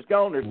Testament is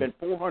gone. There's been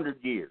 400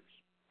 years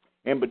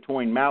in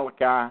between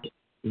Malachi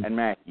and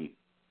Matthew,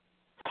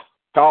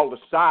 called the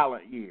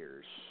silent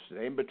years.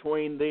 In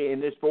between in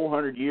this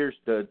 400 years,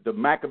 the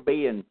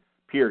Maccabean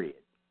period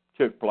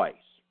took place.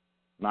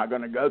 I'm not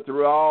going to go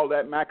through all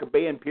that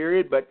Maccabean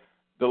period, but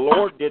the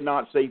Lord did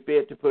not see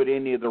fit to put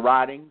any of the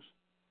writings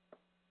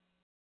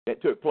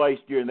that took place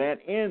during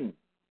that into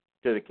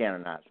the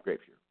canonized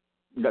Scripture.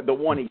 The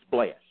one He's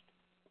blessed.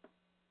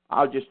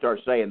 I'll just start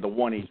saying the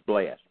one He's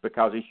blessed,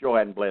 because He sure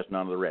hadn't blessed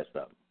none of the rest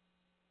of them.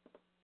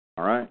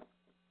 All right?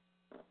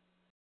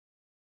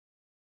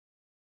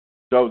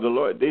 So the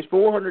Lord, these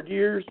 400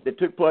 years that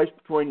took place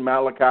between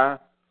Malachi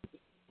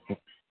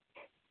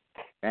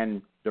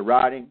and the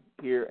writing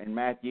here in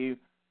Matthew,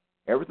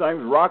 everything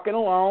was rocking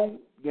along,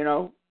 you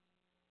know.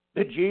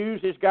 The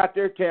Jews has got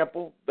their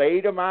temple. The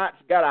Edomites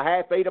got a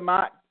half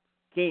Edomite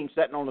king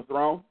sitting on the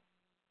throne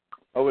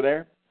over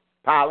there,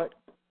 Pilate.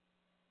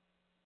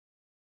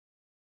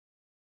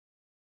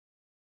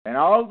 And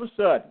all of a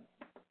sudden,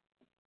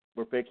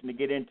 we're fixing to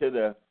get into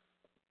the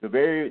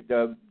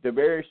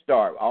very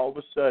start. All of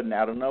a sudden,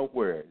 out of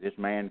nowhere, this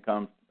man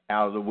comes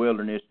out of the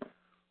wilderness.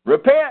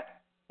 Repent!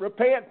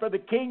 Repent, for the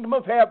kingdom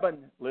of heaven.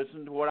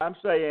 Listen to what I'm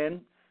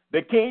saying.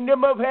 The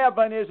kingdom of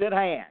heaven is at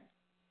hand.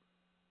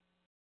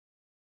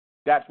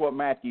 That's what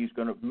Matthew's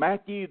going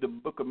to... the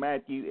book of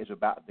Matthew is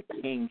about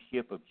the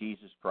kingship of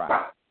Jesus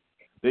Christ.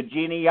 The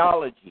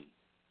genealogy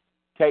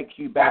takes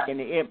you back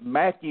into...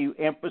 Matthew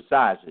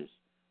emphasizes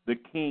the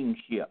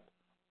kingship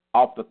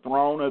off the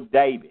throne of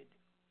David.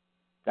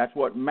 That's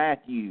what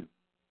Matthew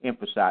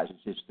emphasizes,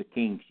 is the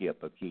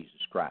kingship of Jesus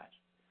Christ.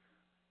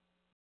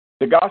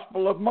 The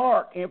Gospel of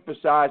Mark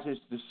emphasizes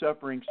the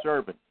suffering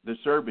servant, the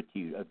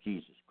servitude of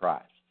Jesus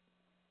Christ.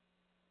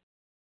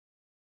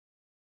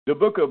 The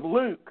book of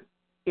Luke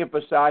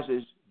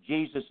emphasizes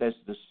Jesus as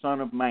the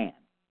Son of Man,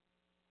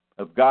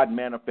 of God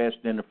manifest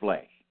in the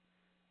flesh.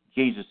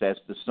 Jesus as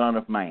the Son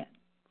of Man.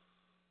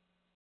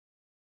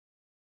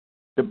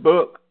 The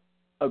book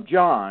of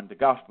John, the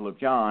Gospel of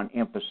John,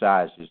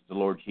 emphasizes the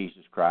Lord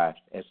Jesus Christ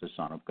as the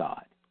Son of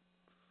God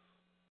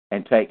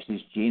and takes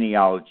his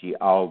genealogy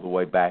all the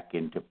way back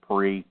into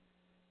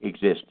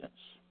pre-existence.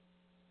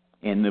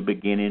 In the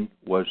beginning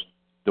was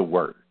the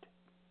Word.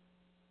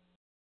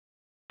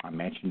 I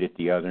mentioned it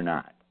the other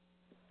night.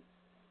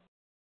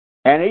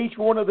 And each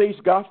one of these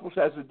Gospels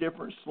has a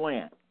different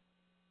slant.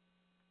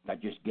 I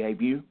just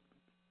gave you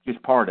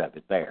just part of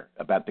it there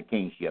about the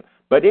kingship.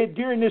 But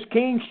during this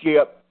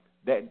kingship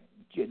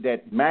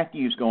that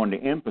Matthew's going to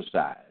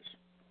emphasize,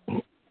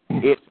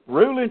 it's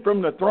ruling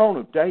from the throne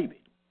of David.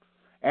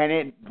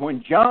 And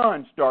when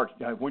John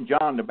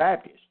the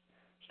Baptist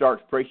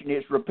starts preaching,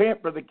 it's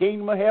repent, for the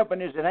kingdom of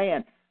heaven is at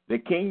hand. The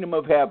kingdom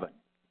of heaven.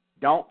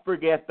 Don't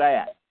forget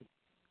that.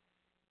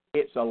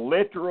 It's a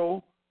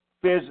literal,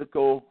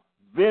 physical,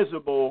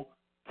 visible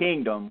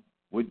kingdom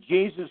with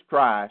Jesus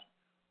Christ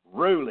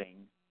ruling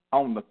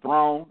on the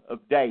throne of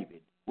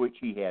David, which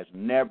he has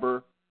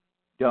never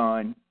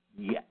done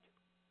yet.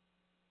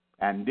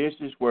 And this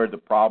is where the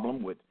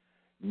problem with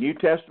New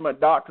Testament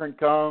doctrine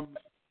comes.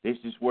 This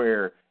is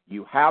where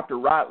you have to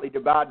rightly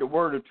divide the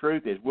word of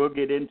truth, as we'll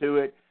get into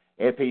it.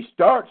 If he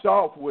starts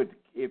off with,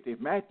 if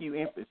Matthew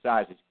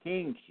emphasizes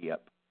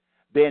kingship,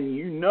 then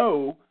you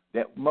know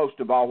that most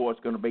of all what's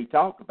going to be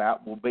talked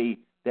about will be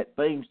that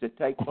things that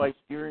take place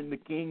during the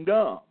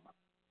kingdom.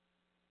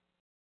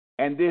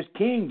 And this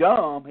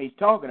kingdom he's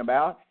talking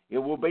about, it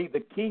will be the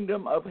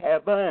kingdom of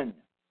heaven,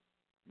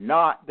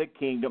 not the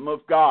kingdom of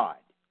God.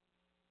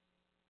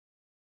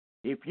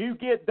 If you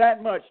get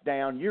that much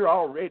down, you're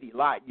already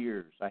light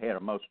years ahead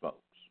of most folks.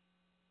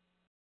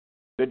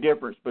 The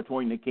difference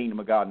between the kingdom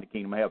of God and the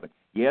kingdom of heaven.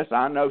 Yes,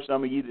 I know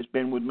some of you that's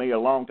been with me a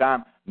long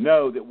time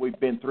know that we've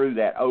been through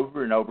that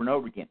over and over and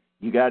over again.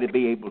 You got to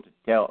be able to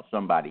tell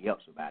somebody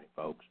else about it,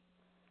 folks.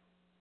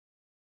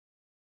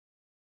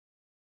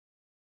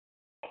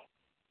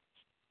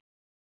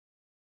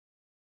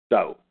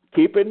 So,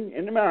 keep it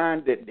in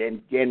mind that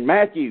in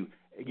Matthew,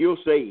 you'll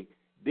see,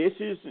 this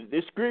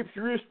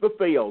scripture is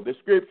fulfilled. This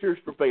scripture is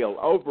fulfilled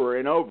over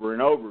and over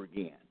and over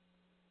again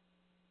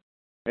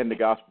in the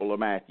Gospel of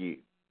Matthew.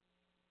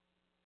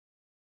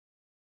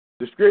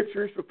 The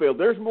scripture is fulfilled.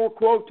 There's more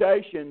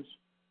quotations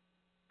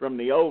from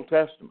the Old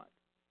Testament,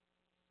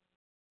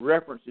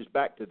 references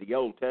back to the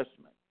Old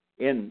Testament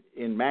in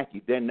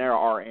Matthew than there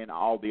are in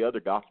all the other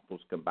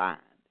Gospels combined.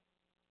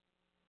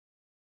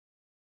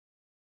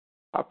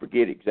 I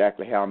forget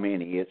exactly how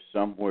many. It's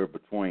somewhere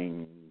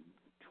between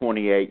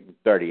 28 and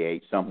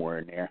 38, somewhere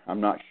in there.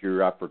 I'm not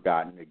sure. I've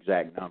forgotten the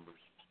exact numbers.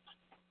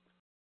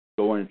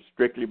 Going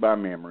strictly by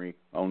memory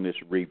on this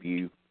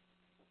review.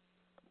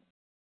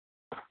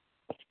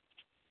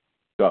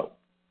 So,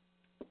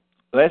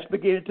 let's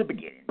begin at the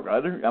beginning,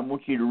 brother. I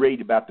want you to read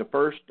about the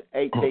first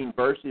 18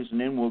 verses, and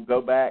then we'll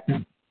go back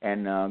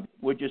and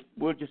we'll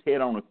just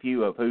hit on a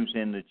few of who's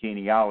in the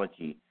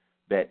genealogy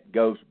that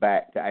goes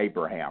back to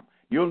Abraham.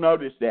 You'll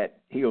notice that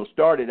he'll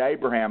start at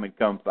Abraham and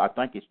come. I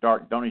think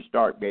don't he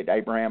start at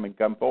Abraham and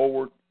come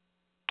forward?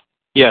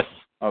 Yes.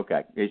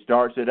 Okay. He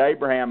starts at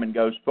Abraham and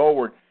goes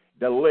forward.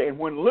 And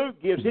when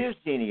Luke gives his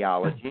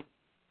genealogy,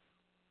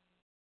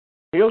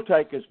 he'll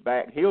take us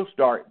back. He'll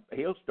start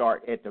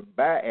at the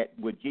back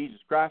with Jesus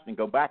Christ and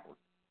go backward.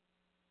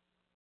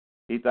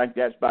 Do you think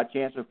that's by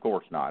chance? Of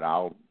course not.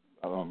 I'll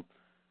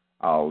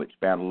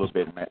expand a little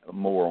bit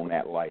more on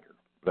that later.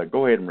 But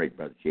go ahead and read,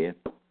 Brother Chad.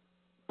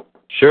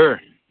 Sure.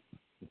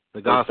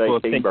 The Gospel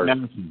of St.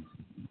 Matthew,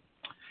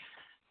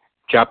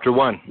 Chapter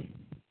 1.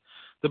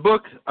 The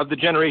book of the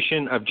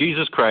generation of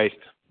Jesus Christ,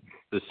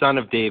 the son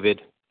of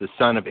David, the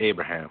son of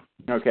Abraham.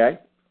 Okay.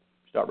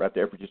 Stop right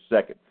there for just a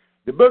second.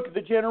 The book of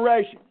the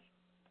generations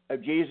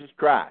of Jesus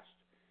Christ.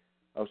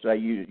 I'll say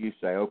you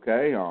say,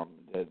 okay,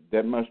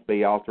 that must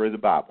be all through the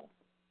Bible.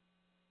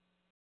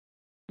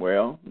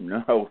 Well,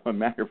 no, as a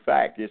matter of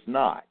fact, it's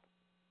not.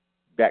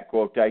 That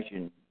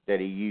quotation that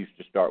he used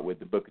to start with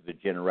the book of the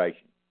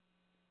generation.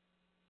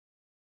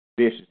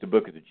 This is the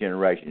book of the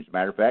generation. As a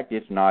matter of fact,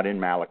 it's not in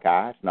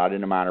Malachi. It's not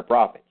in the minor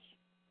prophets.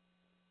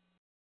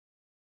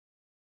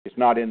 It's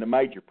not in the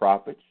major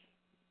prophets.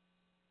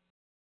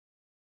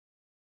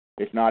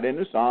 It's not in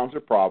the Psalms or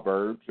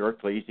Proverbs or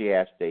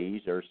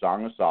Ecclesiastes or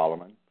Song of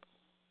Solomon.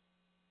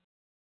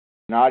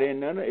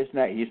 It's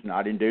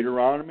not in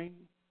Deuteronomy.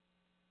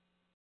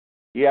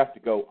 You have to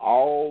go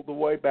all the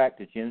way back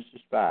to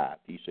Genesis 5.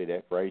 Do you see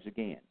that phrase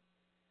again?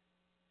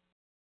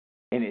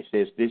 And it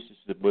says this is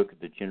the book of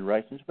the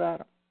generations of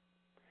Adam.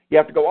 You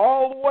have to go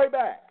all the way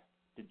back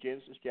to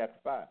Genesis chapter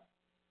 5 to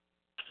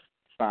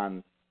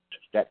find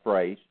that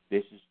phrase,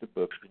 this is the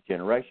book of the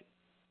generation.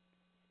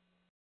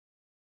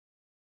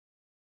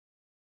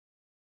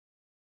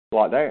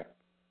 Right there.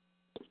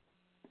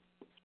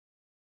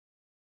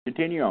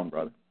 Continue on,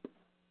 brother.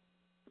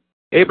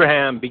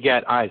 Abraham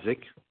begat Isaac,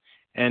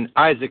 and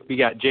Isaac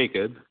begat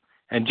Jacob,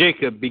 and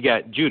Jacob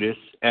begat Judas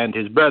and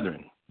his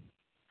brethren.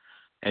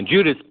 And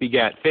Judas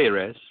begat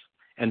Phares,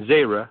 and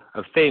Zerah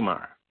of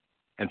Thamar.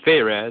 And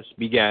Phares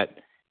begat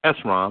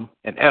Esrom,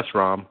 and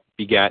Esrom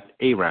begat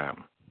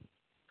Aram.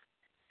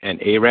 And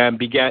Aram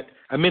begat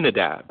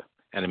Aminadab,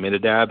 and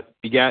Aminadab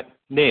begat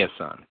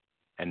Naasson,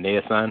 and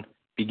Naasson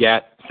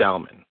begat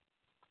Salmon.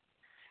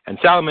 And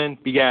Salmon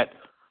begat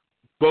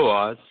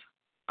Boaz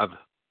of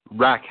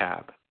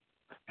Rachab,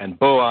 and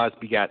Boaz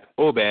begat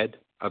Obed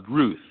of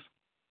Ruth,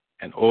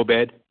 and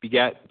Obed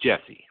begat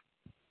Jesse.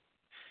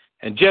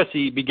 And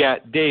Jesse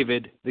begat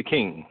David the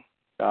king.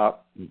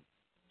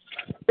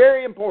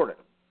 Very important.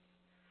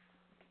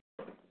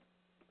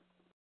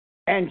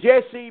 And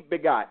Jesse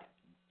begot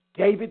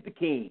David the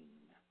king.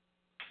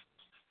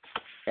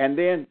 And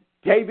then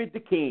David the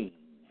king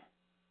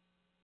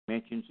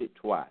mentions it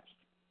twice.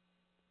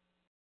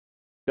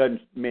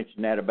 Doesn't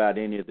mention that about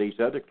any of these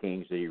other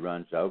kings that he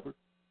runs over.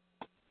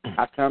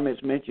 How come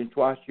it's mentioned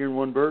twice here in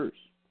one verse?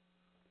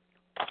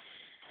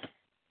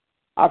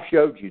 I've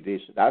showed you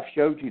this. I've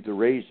showed you the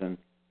reason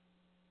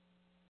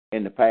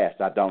in the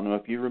past. I don't know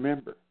if you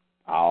remember.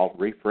 I'll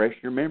refresh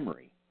your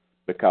memory,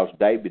 because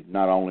David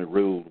not only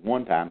ruled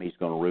one time, he's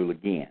going to rule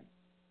again.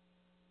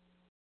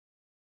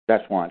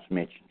 That's why it's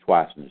mentioned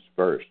twice in this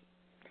verse.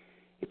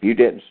 If you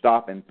didn't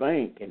stop and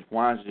think, and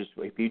why is this?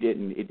 If you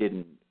didn't, it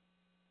didn't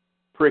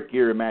prick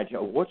your imagination.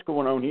 Oh, what's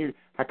going on here?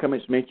 How come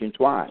it's mentioned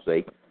twice?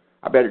 See,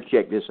 I better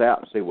check this out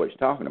and see what he's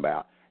talking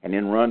about, and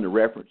then run the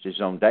references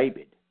on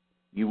David.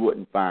 You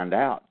wouldn't find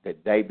out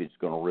that David's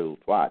going to rule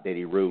twice. That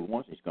he ruled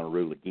once, he's going to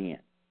rule again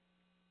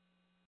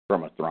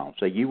from a throne.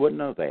 So you wouldn't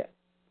know that.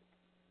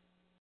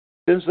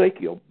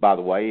 Ezekiel, by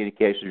the way, in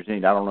case there's any,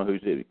 I don't know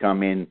who's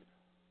come in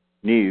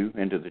new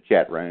into the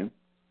chat room,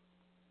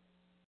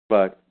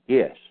 but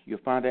yes, you'll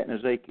find that in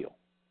Ezekiel.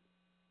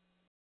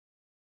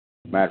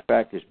 Matter of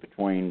fact, it's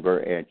between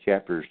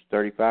chapters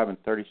 35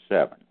 and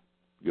 37.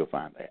 You'll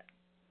find that.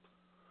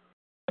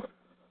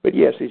 But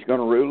yes, he's going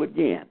to rule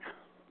again.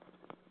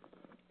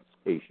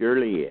 He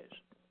surely is.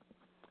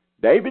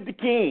 David the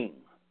king.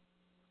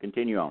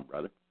 Continue on,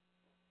 brother.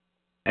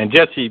 And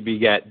Jesse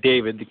begat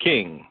David the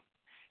king.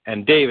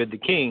 And David the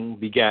king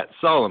begat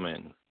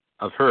Solomon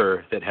of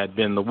her that had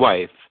been the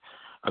wife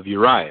of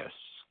Urias.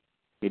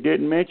 He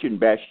didn't mention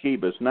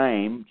Bathsheba's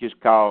name, just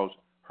calls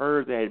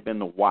her that had been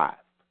the wife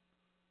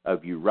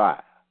of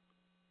Uriah.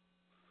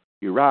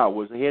 Uriah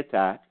was a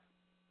Hittite.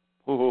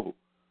 Oh,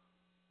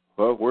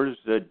 well, where does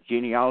the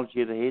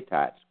genealogy of the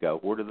Hittites go?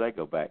 Where do they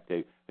go back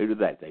to? Who do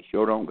they? They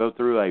sure don't go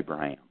through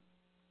Abraham.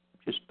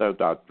 Just throw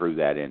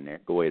that in there.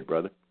 Go ahead,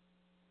 brother.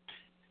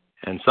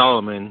 And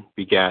Solomon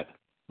begat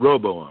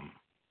Rehoboam.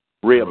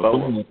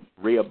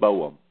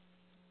 Rehoboam.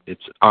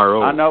 It's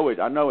R-O. I know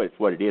it's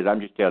what it is. I'm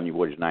just telling you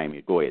what his name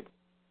is. Go ahead.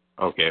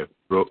 Okay.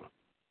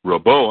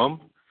 Rehoboam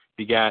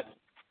begat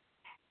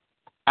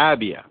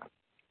Abiah.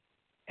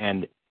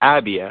 And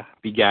Abiah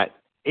begat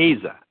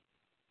Asa.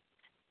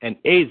 And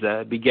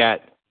Asa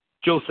begat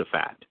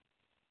Josaphat.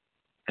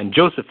 And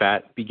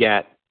Josaphat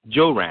begat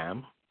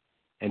Joram.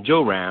 And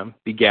Joram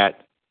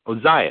begat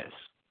Ozias.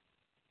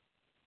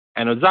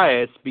 And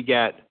Ozias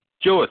begat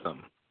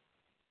Joatham.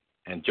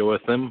 And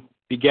Joatham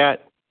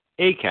begat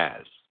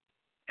Achaz.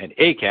 And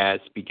Achaz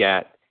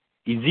begat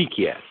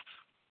Ezekias.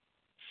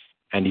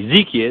 And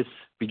Ezekias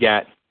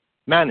begat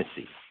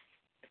Manasseh.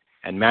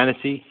 And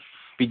Manasseh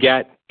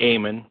begat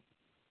Amon.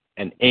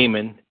 And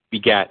Amon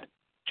begat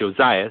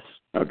Josias.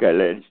 Okay,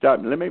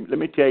 let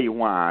me tell you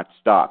why I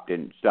stopped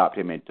him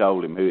and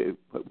told him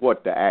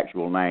what the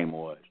actual name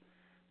was.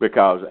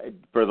 Because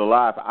for the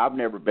life, I've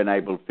never been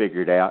able to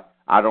figure it out.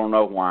 I don't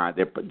know why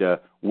the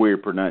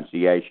weird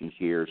pronunciations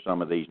here of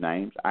some of these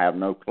names. I have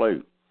no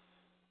clue.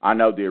 I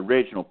know the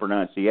original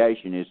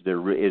pronunciation is the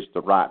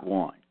right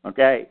one.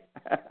 Okay,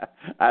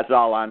 that's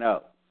all I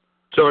know.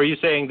 So are you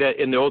saying that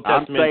in the Old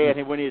Testament? I'm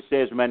saying when it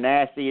says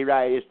Manasseh,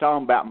 right? It's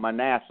talking about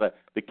Manasseh,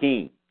 the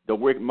king, the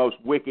most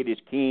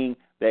wickedest king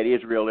that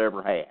Israel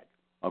ever had.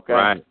 Okay,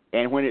 right.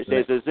 And when it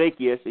says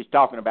Ezekiel, it's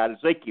talking about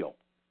Ezekiel.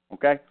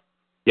 Okay.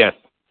 Yes.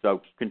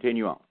 So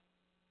continue on.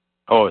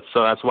 Oh,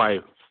 so that's why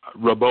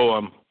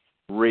Rehoboam.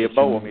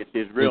 It's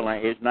his real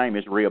name. His name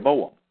is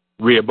Rehoboam.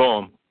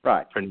 Rehoboam.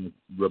 Right.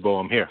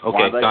 Rehoboam here. Okay.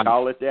 Why they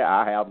call it that,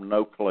 I have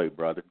no clue,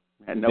 brother.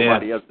 And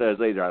nobody else does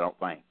either, I don't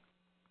think.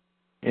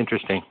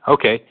 Interesting.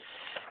 Okay.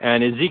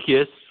 And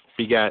Ezekias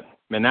begat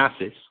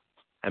Manasseh,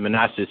 and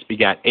Manasseh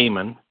begat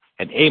Amon,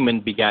 and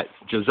Amon begat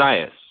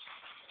Josias.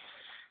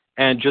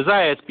 And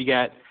Josias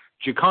begat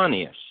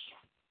Jeconias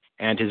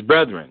and his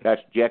brethren.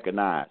 That's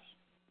Jeconias.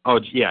 Oh,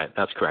 yeah,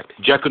 that's correct.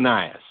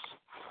 Jeconias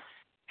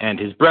and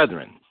his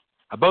brethren,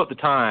 about the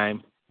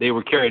time they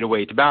were carried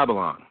away to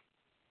Babylon.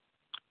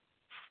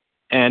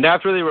 And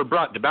after they were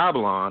brought to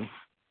Babylon,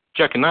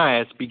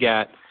 Jeconias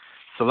begat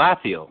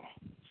Salathiel,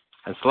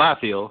 and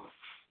Salathiel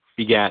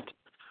begat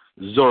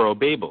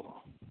Zorobabel.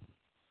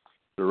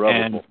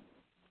 Zerubbabel.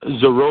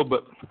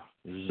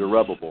 And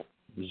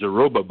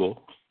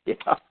Zerubbabel. Yeah.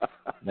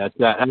 That's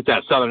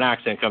that southern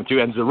accent come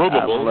to. And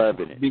Zerubbabel I'm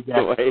loving it.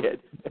 Go ahead.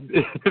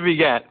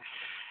 begat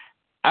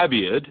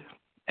Abiud,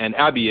 and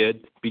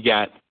Abiud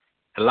begat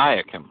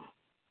Eliakim,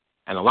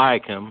 and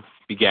Eliakim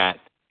begat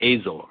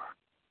Azor.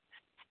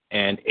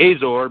 And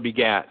Azor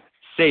begat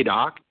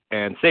Sadok,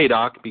 and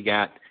Sadok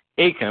begat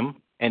Achim,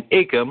 and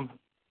Achim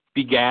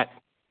begat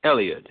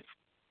Eliud.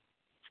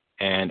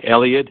 And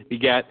Eliud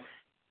begat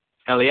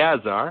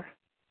Eleazar,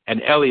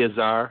 and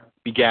Eleazar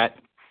begat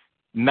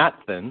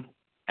Matthan,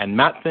 and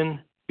Matthan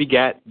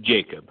begat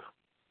Jacob.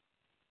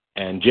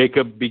 And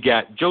Jacob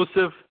begat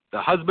Joseph,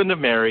 the husband of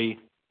Mary,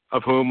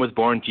 of whom was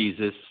born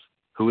Jesus,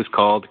 who is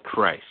called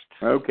Christ.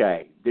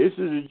 Okay, this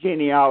is a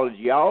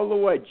genealogy all the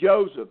way.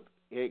 Joseph,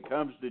 it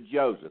comes to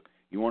Joseph.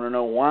 You want to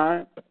know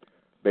why?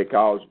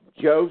 Because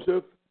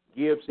Joseph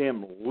gives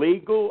him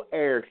legal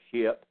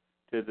heirship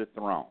to the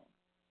throne.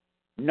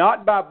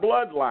 Not by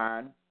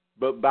bloodline,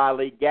 but by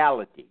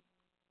legality.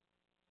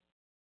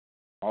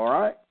 All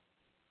right?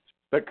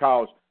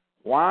 Because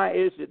why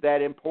is it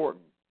that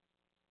important,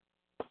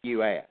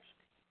 you ask?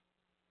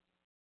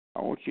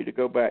 I want you to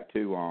go back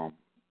to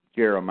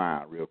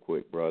Jeremiah real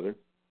quick, brother.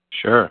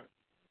 Sure.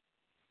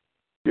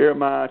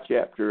 Jeremiah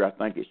I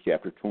think it's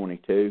chapter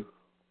 22.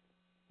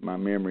 My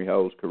memory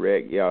holds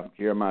correct. Yeah,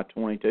 Jeremiah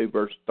 22,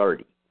 verse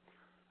 30.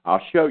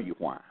 I'll show you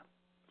why.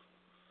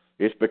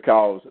 It's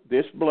because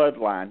this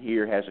bloodline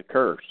here has a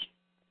curse.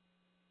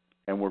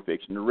 And we're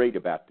fixing to read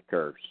about the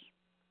curse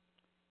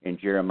in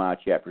Jeremiah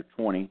chapter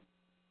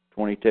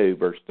 22,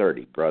 verse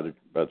 30. Brother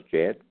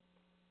Chad.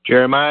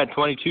 Jeremiah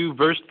 22,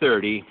 verse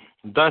 30.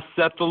 Thus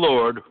saith the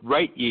Lord,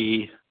 write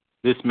ye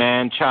this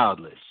man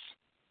childless,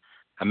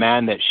 a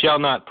man that shall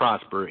not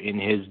prosper in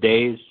his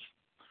days.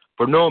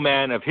 For no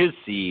man of his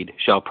seed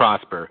shall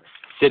prosper,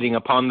 sitting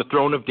upon the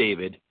throne of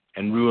David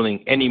and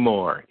ruling any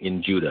more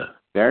in Judah.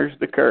 There's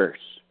the curse.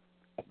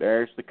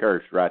 There's the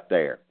curse right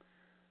there.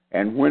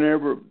 And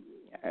whenever,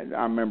 and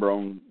I remember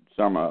on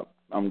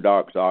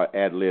Doc's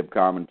ad lib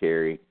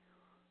commentary,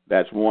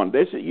 that's one.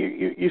 This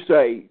you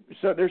say,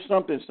 so there's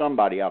something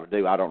somebody ought to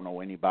do. I don't know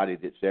anybody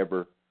that's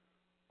ever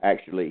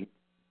actually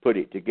put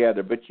it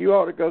together, but you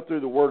ought to go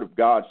through the Word of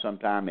God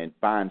sometime and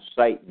find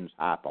Satan's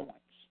high points.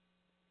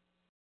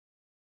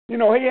 You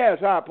know, he has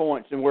high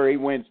points and where he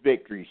wins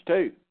victories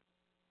too.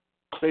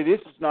 See, this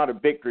is not a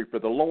victory for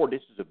the Lord.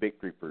 This is a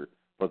victory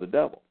for the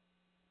devil.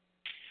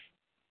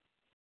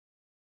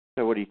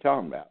 So what are you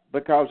talking about?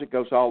 Because it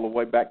goes all the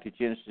way back to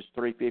Genesis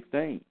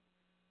 3:15,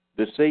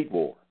 the seed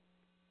war.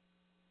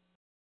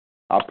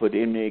 I'll put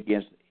enmity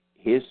against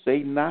his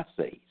seed and thy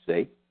seed.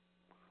 See?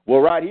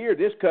 Well, right here,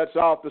 this cuts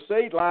off the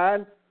seed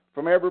line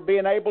from ever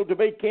being able to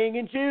be king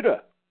in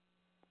Judah.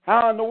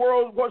 How in the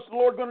world, what's the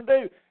Lord going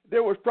to do?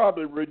 There was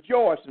probably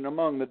rejoicing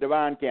among the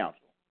divine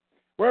council.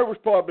 There was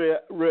probably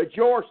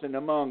rejoicing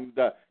among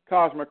the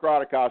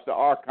Cosmocraticos, the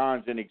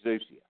archons, and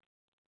Exousia.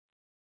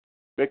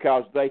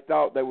 Because they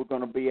thought they were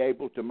going to be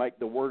able to make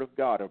the Word of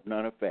God of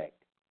none effect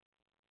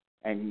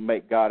and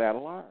make God out a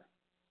liar.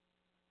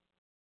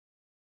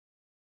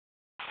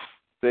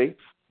 See?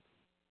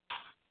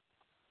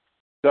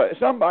 So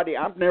somebody,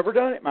 I've never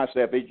done it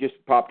myself. It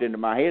just popped into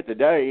my head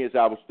today as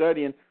I was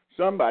studying.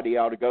 Somebody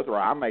ought to go through,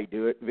 or I may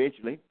do it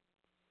eventually,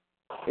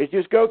 is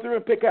just go through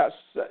and pick out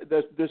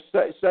the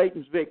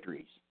Satan's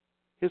victories,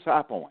 his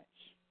high points.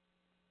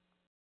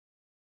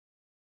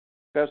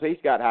 Because he's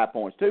got high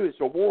points too. It's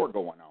a war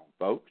going on,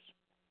 folks.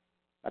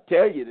 I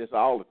tell you this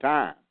all the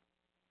time.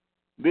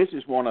 This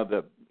is one of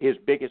his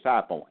biggest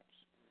high points.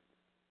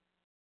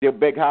 The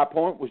big high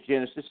point was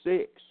Genesis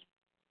 6.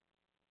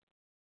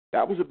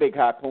 That was a big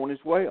high point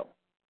as well.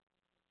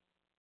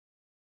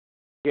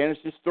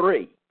 Genesis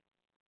 3,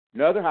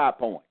 another high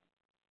point.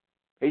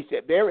 He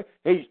said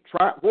he's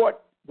trying.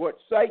 What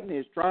Satan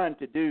is trying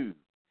to do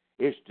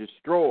is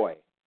destroy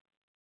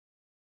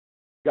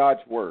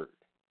God's word.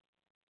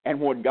 And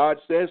when God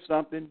says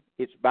something,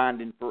 it's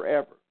binding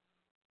forever.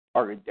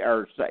 Or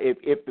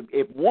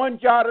if one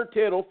jot or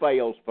tittle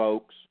fails,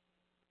 folks,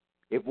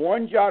 if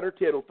one jot or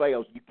tittle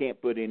fails, you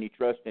can't put any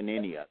trust in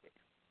any of it.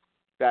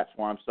 That's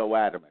why I'm so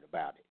adamant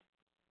about it.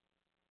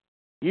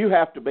 You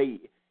have to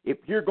be, if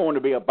you're going to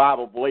be a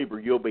Bible believer,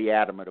 you'll be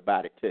adamant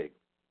about it too.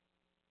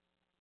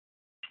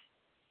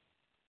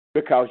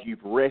 Because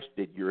you've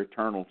rested your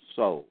eternal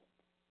soul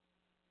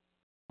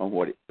on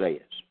what it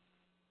says.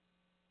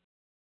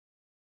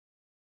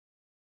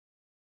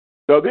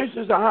 So this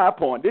is a high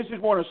point. This is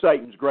one of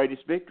Satan's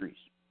greatest victories.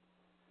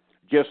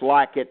 Just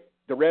like at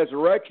the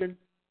resurrection,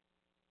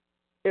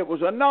 it was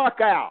a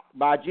knockout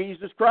by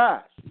Jesus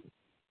Christ.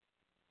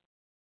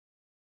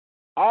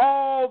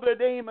 All the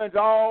demons,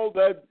 all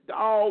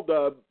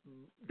the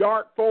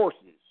dark forces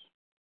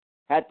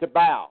had to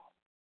bow,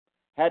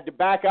 had to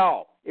back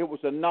off. It was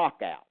a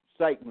knockout.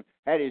 Satan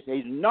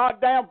he's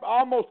knocked down,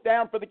 almost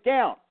down for the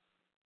count.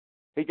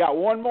 He got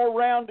one more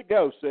round to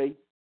go, see?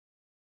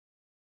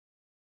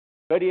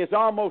 But he is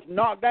almost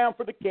knocked down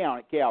for the count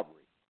at Calvary.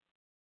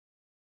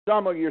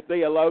 Some of your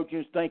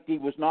theologians think he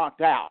was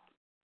knocked out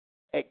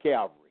at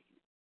Calvary.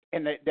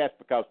 And that's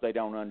because they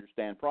don't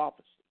understand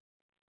prophecy.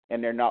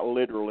 And they're not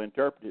literal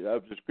interpreters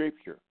of the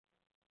Scripture.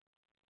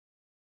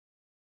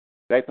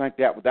 They think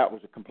that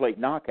was a complete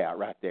knockout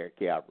right there at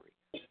Calvary.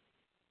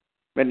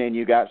 And then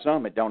you got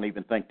some that don't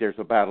even think there's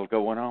a battle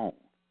going on.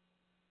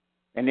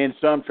 And then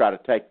some try to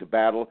take the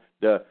battle,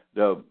 the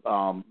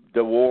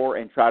war,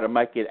 and try to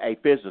make it a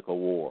physical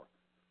war,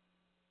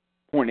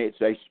 when it's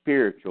a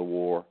spiritual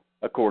war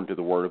according to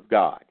the Word of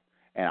God.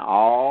 And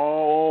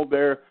all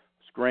their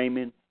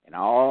screaming and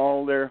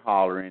all their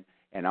hollering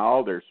and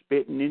all their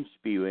spitting and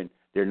spewing,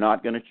 they're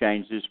not going to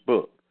change this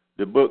book.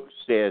 The book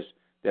says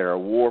that our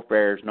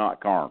warfare is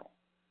not carnal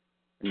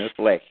and they're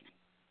fleshy.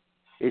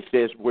 It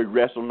says we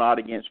wrestle not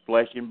against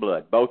flesh and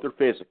blood. Both are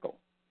physical.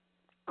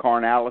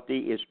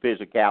 Carnality is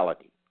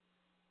physicality.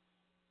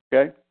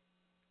 Okay?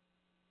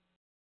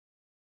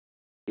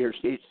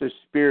 It's a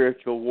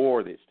spiritual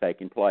war that's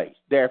taking place.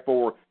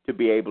 Therefore, to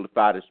be able to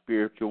fight a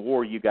spiritual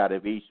war, you got to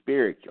be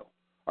spiritual,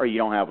 or you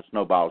don't have a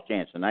snowball's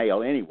chance in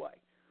hell anyway.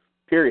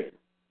 Period.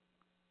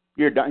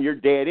 You're done. You're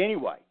dead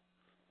anyway.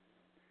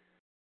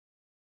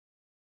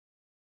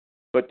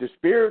 But the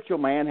spiritual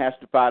man has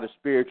to fight a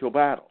spiritual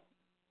battle.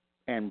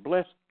 And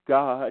bless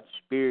God,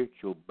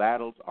 spiritual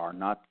battles are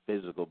not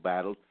physical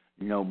battles.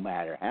 no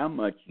matter how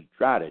much you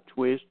try to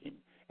twist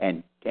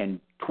and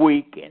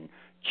tweak and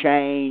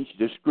change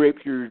the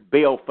Scriptures,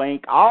 Bill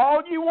Fink,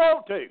 all you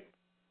want to,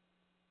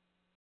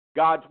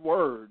 God's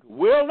Word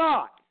will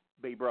not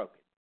be broken.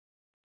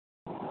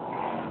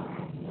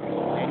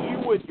 And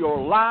you with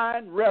your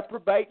lying,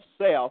 reprobate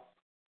self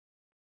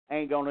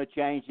ain't going to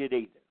change it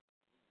either.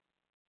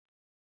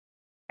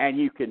 And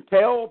you can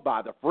tell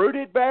by the fruit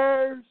it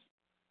bears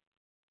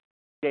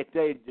that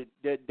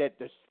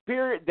the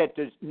Spirit, that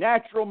the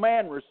natural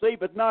man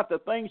receiveth not the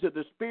things of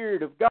the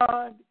Spirit of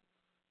God.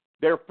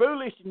 Their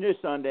foolishness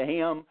unto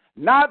him,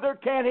 neither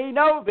can he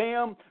know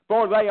them,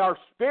 for they are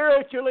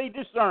spiritually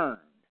discerned.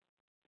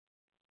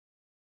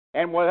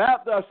 And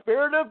without the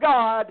Spirit of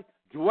God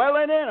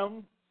dwelling in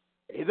them,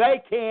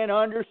 they can't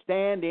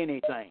understand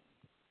anything.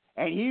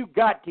 And you've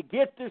got to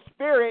get the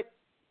Spirit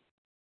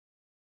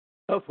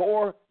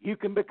before you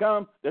can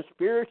become the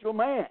spiritual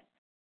man.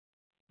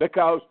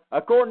 Because,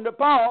 according to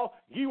Paul,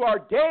 you are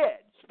dead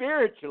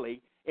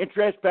spiritually in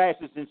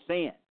trespasses and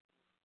sin,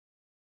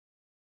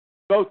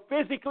 both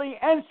physically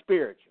and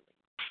spiritually.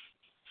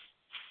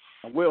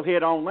 And we'll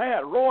hit on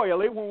that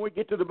royally when we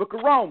get to the book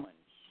of Romans.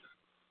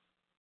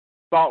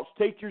 False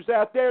teachers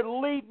out there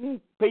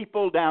leading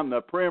people down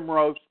the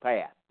primrose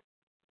path.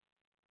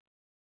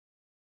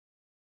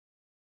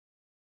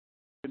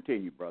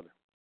 Continue, brother.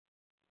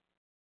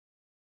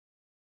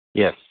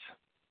 Yes.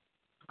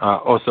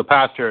 Also,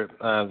 Pastor,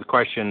 the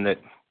question that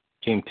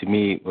came to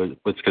me was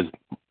because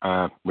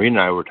Marie and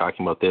I were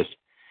talking about this.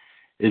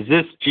 Is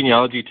this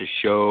genealogy to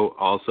show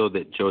also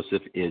that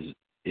Joseph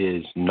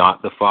is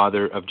not the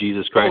father of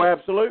Jesus Christ? Oh,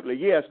 absolutely.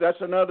 Yes,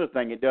 that's another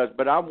thing it does.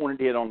 But I wanted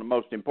to hit on the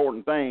most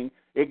important thing.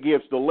 It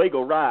gives the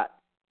legal right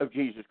of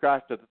Jesus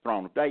Christ to the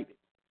throne of David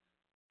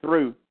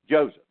through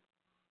Joseph.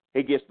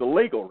 He gets the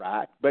legal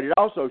right, but it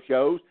also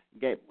shows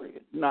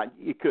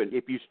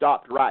if you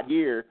stopped right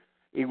here,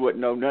 he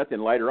wouldn't know nothing.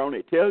 Later on,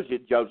 it tells you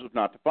Joseph's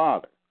not the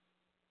father.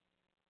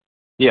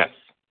 Yes.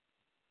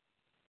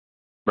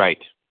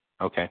 Right.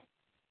 Okay.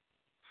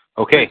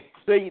 Okay.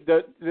 See,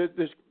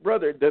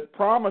 brother, the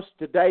promise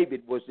to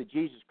David was that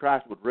Jesus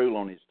Christ would rule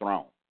on his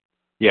throne.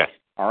 Yes.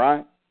 All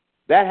right?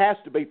 That has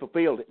to be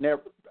fulfilled. It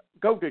never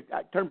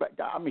turn back.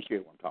 Let me show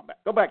you what I'm talking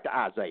about. Go back to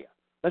Isaiah.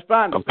 Let's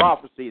find the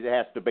prophecy that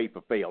has to be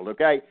fulfilled,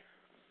 okay?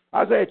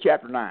 Isaiah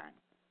chapter 9.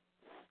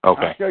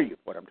 Okay. I'll show you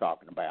what I'm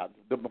talking about,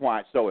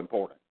 why it's so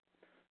important.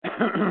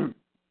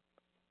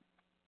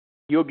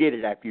 You'll get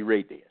it after you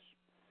read this.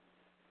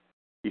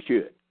 You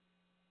should.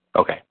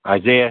 Okay.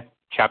 Isaiah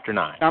chapter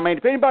 9. I mean,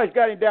 if anybody's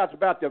got any doubts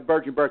about the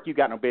virgin birth, you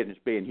got no business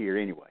being here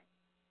anyway.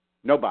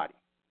 Nobody.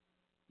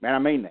 Man, I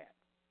mean that.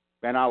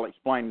 And I'll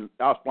explain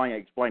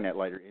that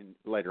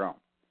later on.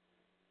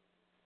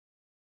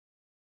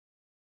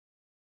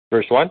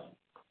 Verse 1?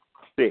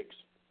 6.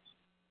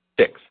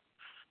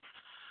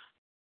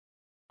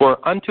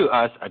 For unto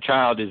us a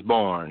child is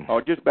born. Oh,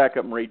 just back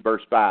up and read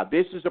verse 5.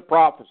 This is a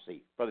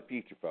prophecy for the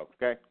future, folks,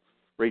 okay?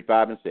 Read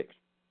 5 and 6.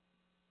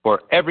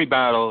 For every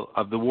battle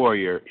of the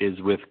warrior is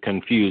with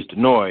confused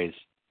noise,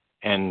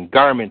 and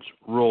garments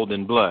rolled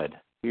in blood.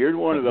 Here's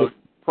one of those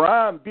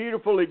prime,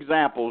 beautiful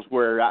examples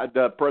where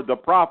the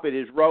prophet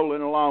is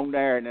rolling along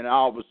there, and then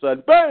all of a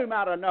sudden, boom,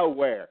 out of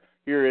nowhere,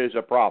 here is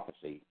a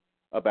prophecy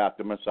about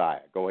the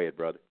Messiah. Go ahead,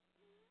 brother.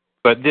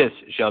 But this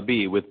shall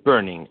be with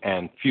burning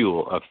and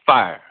fuel of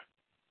fire.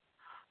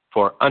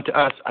 For unto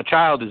us a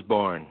child is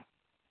born,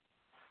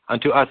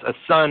 unto us a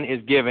son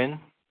is given,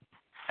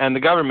 and the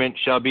government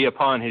shall be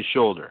upon his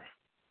shoulder.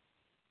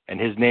 And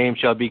his name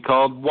shall be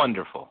called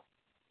Wonderful,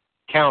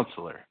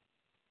 Counselor,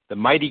 the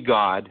Mighty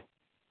God,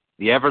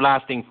 the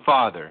Everlasting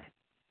Father,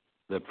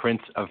 the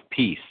Prince of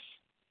Peace.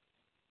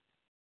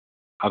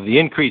 Of the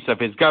increase of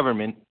his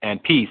government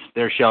and peace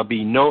there shall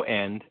be no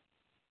end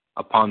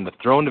upon the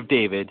throne of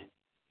David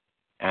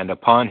and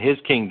upon his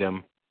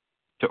kingdom,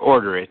 to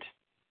order it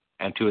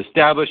and to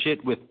establish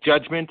it with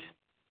judgment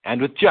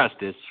and with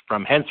justice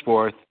from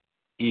henceforth,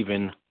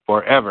 even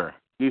forever.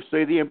 You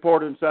see the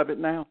importance of it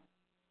now?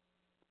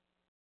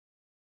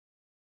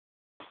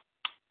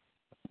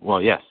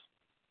 Well, yes.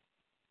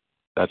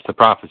 That's the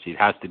prophecy. It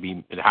has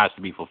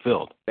to be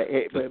fulfilled. But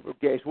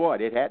guess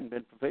what? It hadn't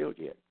been fulfilled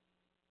yet.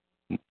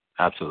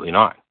 Absolutely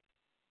not.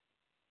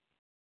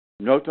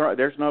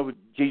 There's no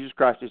Jesus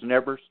Christ is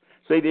never.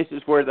 See, this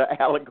is where the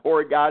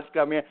allegory guys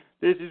come in.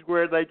 This is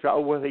where they try.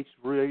 Well, he's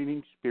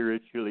reigning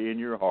spiritually in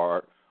your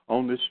heart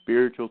on the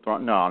spiritual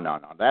throne. No.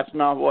 That's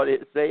not what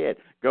it said.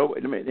 Go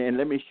and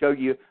let me show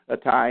you a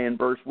tie-in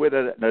verse with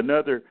it.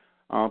 Another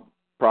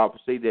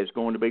prophecy that's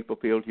going to be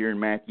fulfilled here in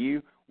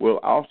Matthew will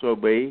also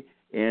be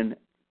in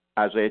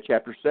Isaiah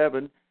chapter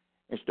 7,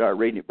 and start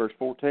reading at verse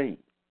 14.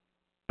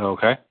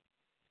 Okay.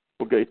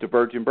 We'll get the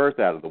virgin birth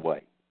out of the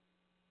way.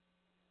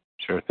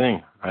 Sure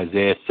thing.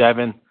 Isaiah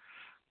 7,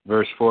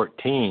 verse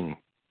 14.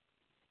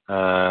 Should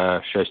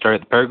I start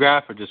at the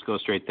paragraph or just go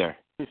straight there?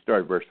 Let's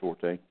start at verse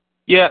 14.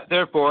 Yet,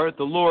 therefore,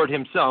 the Lord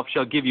himself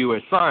shall give you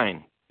a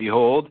sign.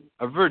 Behold,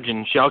 a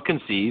virgin shall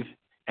conceive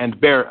and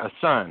bear a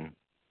son,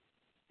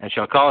 and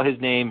shall call his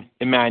name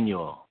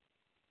Emmanuel.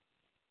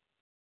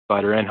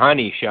 Butter and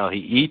honey shall he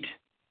eat,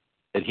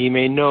 that he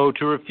may know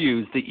to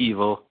refuse the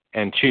evil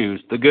and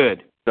choose the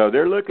good. So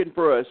they're looking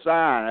for a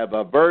sign of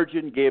a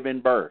virgin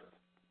giving birth.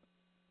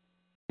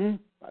 That's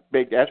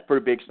a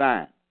pretty big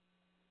sign.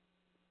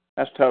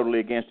 That's totally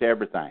against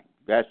everything.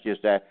 That's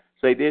just that.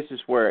 See, this is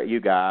where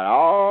you got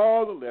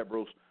all the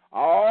liberals,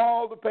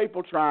 all the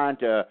people trying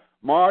to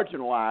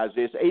marginalize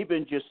this,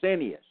 even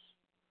Jusinius,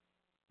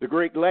 the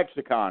Greek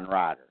lexicon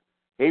writer.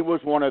 He was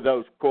one of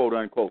those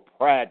quote-unquote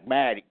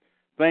pragmatic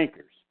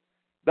thinkers.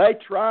 They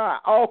try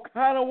all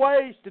kind of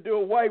ways to do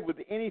away with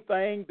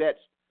anything that's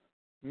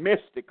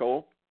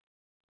mystical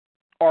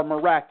or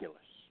miraculous.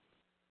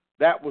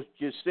 That was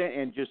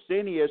and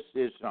Jusinius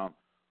is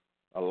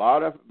a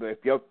lot of,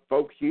 if your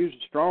folks use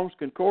Strong's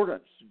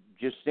Concordance,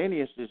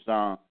 Jusinius is,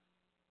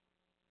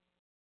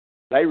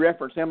 they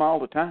reference him all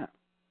the time.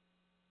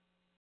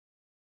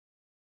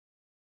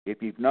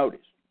 If you've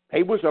noticed,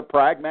 he was a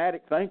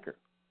pragmatic thinker.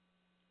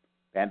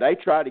 And they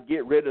try to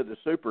get rid of the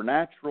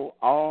supernatural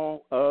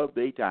all of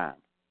the time.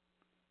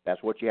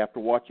 That's what you have to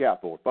watch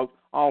out for. Folks,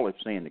 all have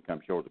sinned to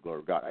come short of the glory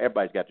of God.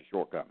 Everybody's got the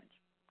shortcomings.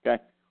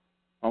 Okay?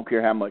 I don't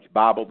care how much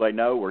Bible they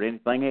know or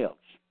anything else.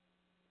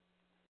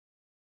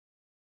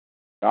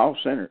 All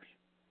sinners.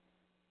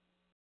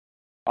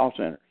 All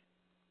sinners.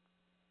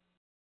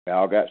 They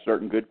all got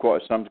certain good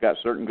qualities. Some's got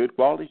certain good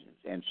qualities,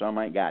 and some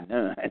ain't got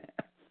none.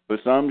 But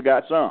some's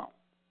got some.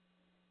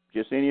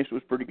 Jusinius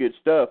was pretty good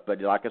stuff,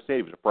 but like I said,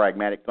 he was a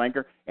pragmatic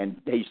thinker,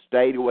 and he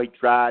stayed away,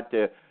 tried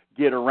to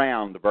get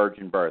around the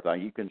virgin birth.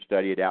 You can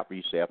study it out for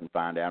yourself and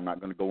find out. I'm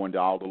not going to go into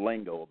all the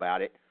lingo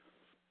about it,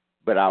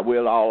 but I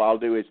will. All I'll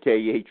do is tell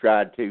you he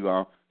tried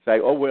to say,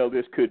 oh, well,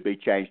 this could be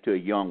changed to a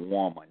young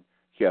woman.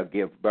 Shall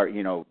give birth,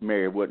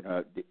 Mary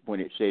wouldn't, when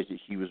it says that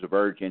she was a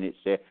virgin, it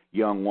said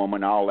young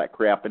woman, all that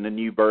crap, and the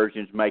new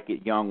versions make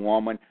it young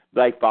woman.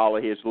 They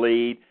follow his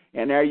lead,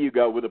 and there you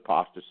go with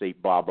apostasy,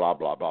 blah, blah,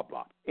 blah, blah,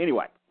 blah.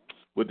 Anyway,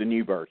 with the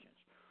new versions.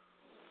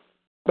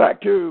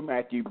 Back to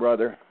Matthew,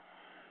 brother.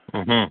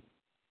 Mm-hmm.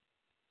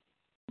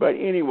 But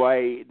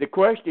anyway, the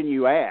question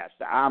you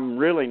asked, I'm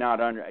really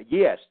not under.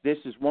 Yes, this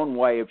is one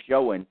way of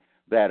showing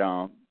that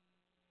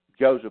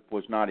Joseph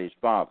was not his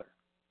father,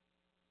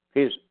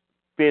 his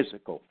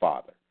physical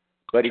father,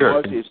 but he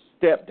was his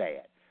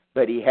stepdad.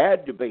 But he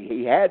had to be.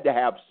 He had to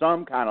have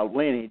some kind of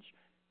lineage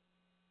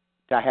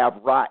to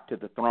have right to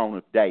the throne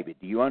of David.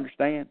 Do you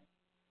understand?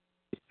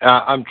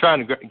 I'm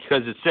trying to,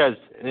 because it says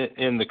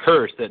in the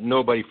curse that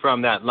nobody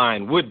from that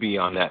line would be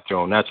on that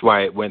throne. That's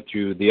why it went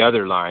through the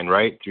other line,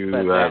 right? Through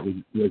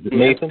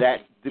Nathan?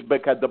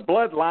 Because the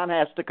bloodline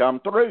has to come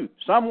through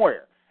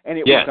somewhere, and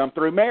it will come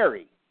through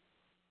Mary.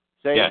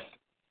 See?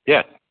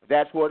 Yes.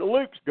 That's what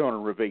Luke's going to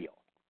reveal.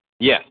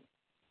 Yes.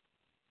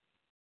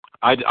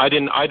 I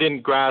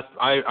didn't grasp.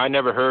 I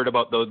never heard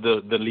about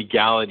the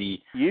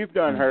legality. You've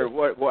done heard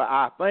what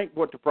I think.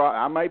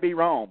 I may be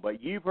wrong,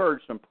 but you've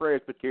heard some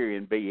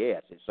Presbyterian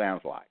BS. It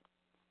sounds like.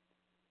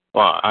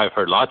 Well, I've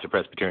heard lots of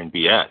Presbyterian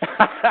BS.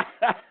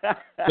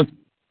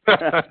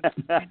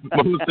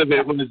 Most of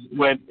it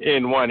went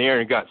in one ear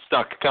and got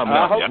stuck coming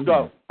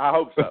out. I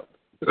hope so.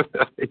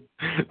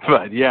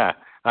 But yeah,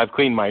 I've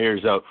cleaned my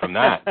ears out from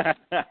that.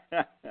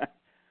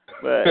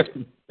 But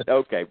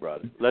okay,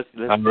 brother.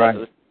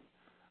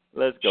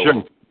 Let's go.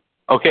 Sure.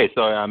 Okay,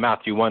 so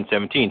Matthew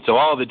 1:17. So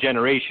all the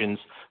generations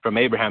from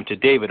Abraham to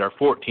David are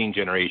 14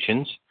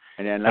 generations.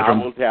 And then I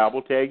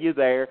will tell you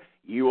there,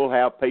 you will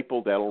have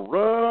people that'll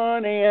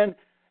run in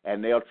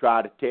and they'll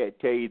try to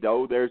tell you,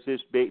 though, there's this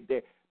big,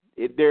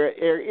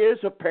 there is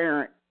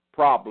apparent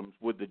problems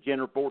with the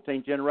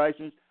 14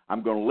 generations.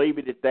 I'm going to leave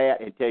it at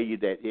that and tell you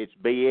that it's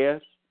BS,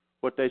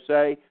 what they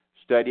say.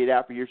 Study it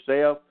out for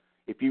yourself.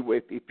 If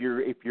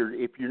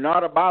you're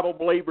not a Bible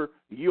believer,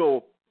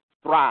 you'll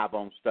thrive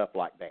on stuff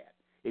like that.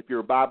 If you're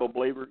a Bible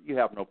believer, you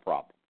have no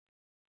problem.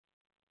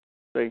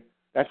 See,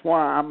 that's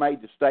why I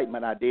made the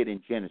statement I did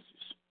in Genesis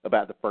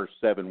about the first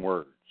 7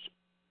 words.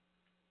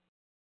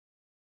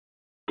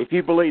 If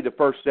you believe the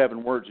first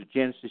 7 words of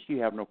Genesis, you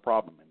have no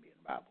problem in being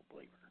a Bible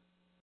believer.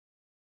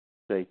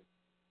 See,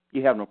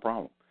 you have no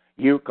problem.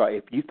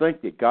 If you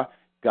think that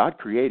God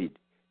created,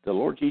 the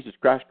Lord Jesus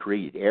Christ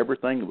created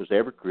everything that was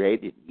ever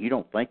created, and you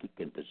don't think it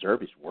can deserve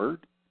His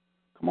word,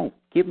 come on,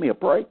 give me a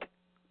break.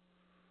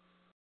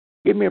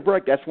 Give me a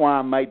break. That's why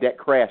I made that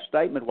crass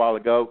statement a while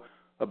ago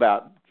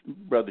about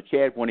Brother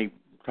Chad when he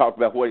talked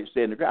about what it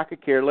said in the Greek. I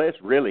could care less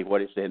really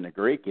what it said in the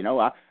Greek.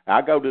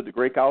 I go to the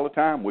Greek all the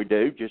time. We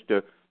do, just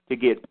to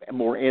get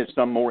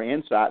some more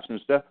insights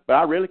and stuff. But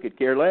I really could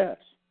care less.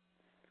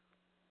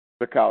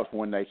 Because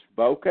when they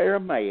spoke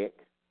Aramaic,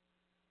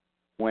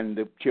 when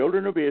the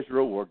children of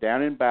Israel were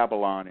down in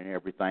Babylon and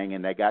everything,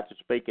 and they got to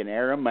speak in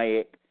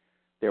Aramaic,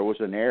 there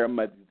was an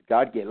Aramaic.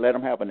 God let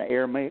them have an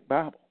Aramaic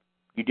Bible.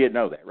 You did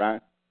know that,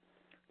 right?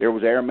 There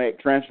was Aramaic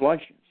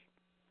translations.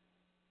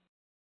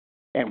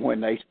 And when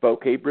they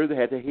spoke Hebrew, they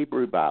had the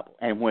Hebrew Bible.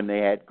 And when they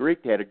had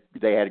Greek,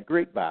 they had a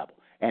Greek Bible.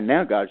 And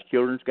now God's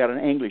children's got an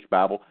English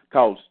Bible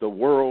called The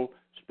World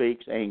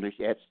Speaks English.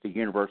 That's the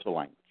universal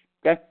language.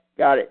 Okay?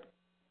 Got it.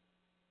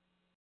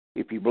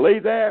 If you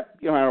believe that,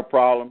 you don't have no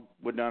problem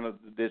with none of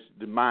this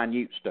the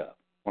minute stuff.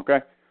 Okay?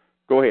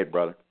 Go ahead,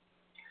 brother.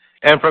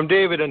 And from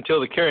David until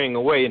the carrying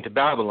away into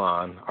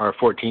Babylon are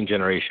 14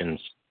 generations.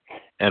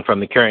 And from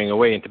the carrying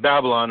away into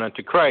Babylon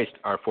unto Christ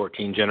are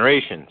 14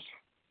 generations.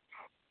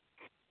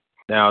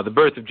 Now, the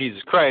birth of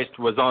Jesus Christ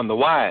was on the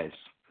wise,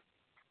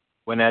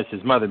 when as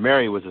his mother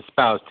Mary was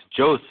espoused to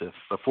Joseph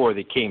before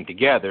they came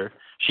together,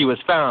 she was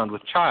found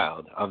with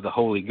child of the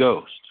Holy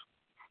Ghost.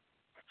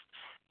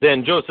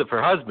 Then Joseph,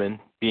 her husband,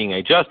 being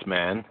a just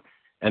man,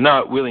 and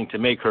not willing to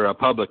make her a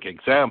public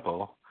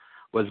example,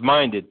 was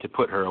minded to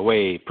put her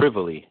away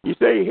privily. You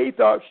see, he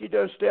thought she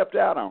just stepped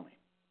out on him.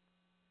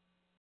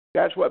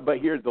 That's what, but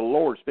here's the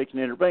Lord fixing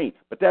to intervene.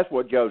 But that's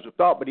what Joseph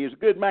thought, but he was a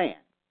good man.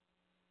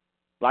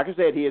 Like I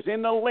said, he is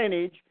in the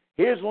lineage.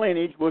 His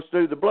lineage was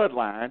through the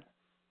bloodline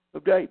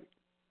of David.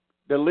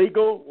 The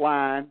legal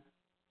line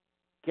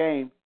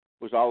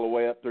was all the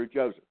way up through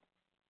Joseph.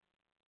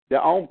 The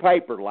on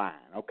paper line,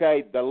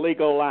 okay? The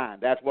legal line.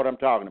 That's what I'm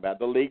talking about,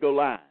 the legal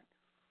line.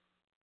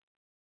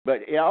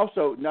 But it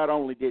also, not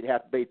only did it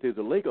have to be through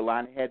the legal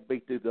line, it had to be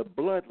through the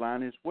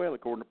bloodline as well,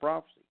 according to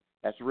prophecy.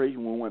 That's the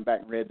reason we went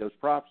back and read those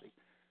prophecies.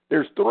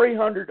 There's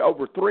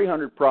over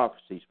 300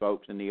 prophecies,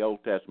 folks, in the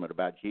Old Testament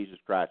about Jesus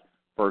Christ's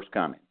first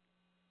coming.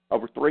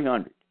 Over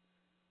 300.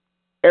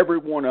 Every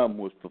one of them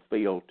was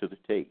fulfilled to the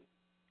T.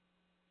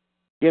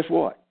 Guess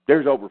what?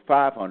 There's over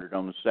 500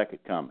 on the second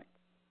coming.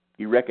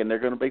 You reckon they're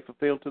going to be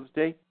fulfilled to the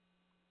T?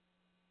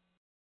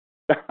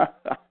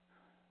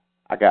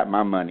 I got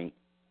my money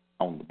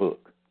on the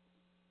book.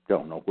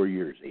 Don't know where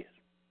yours is.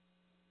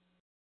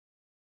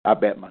 I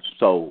bet my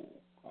soul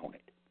on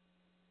it.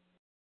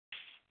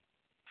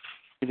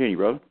 Continue,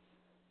 brother.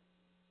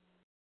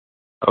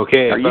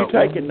 Okay. Are you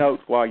taking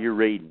notes while you're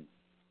reading?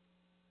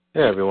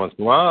 Yeah, every once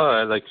in a while.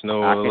 I'd like to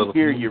know I a little. can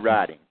hear you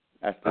writing.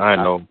 I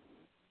know.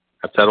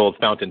 That's that old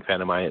fountain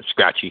pen of mine. It's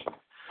scratchy.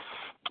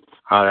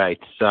 All right.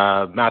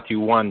 Matthew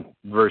 1,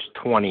 verse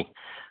 20.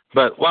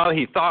 But while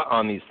he thought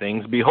on these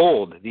things,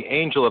 behold, the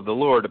angel of the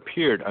Lord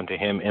appeared unto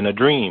him in a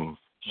dream,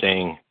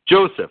 saying,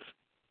 Joseph,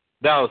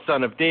 thou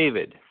son of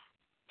David,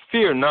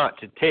 fear not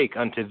to take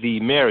unto thee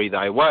Mary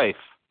thy wife,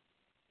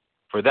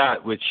 for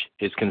that which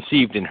is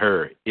conceived in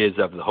her is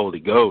of the Holy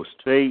Ghost.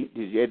 See,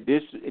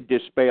 it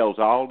dispels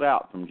all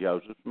doubt from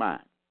Joseph's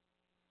mind,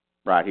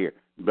 right here.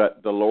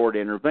 But the Lord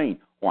intervened.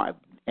 Why?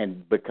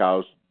 And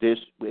because this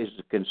is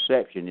the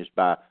conception is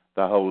by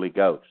the Holy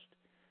Ghost.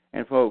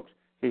 And folks,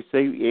 you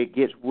see, it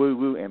gets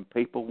woo-woo, and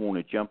people want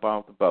to jump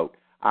off the boat.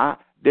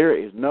 There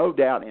is no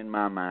doubt in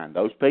my mind,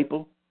 those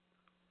people,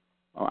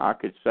 I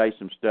could say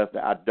some stuff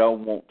that I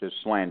don't want to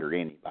slander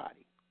anybody.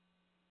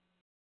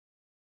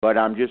 But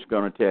I'm just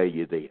going to tell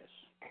you this.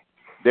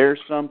 There's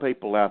some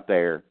people out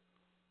there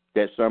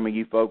that some of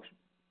you folks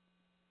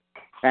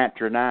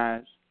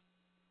patronize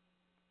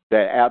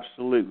that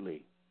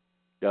absolutely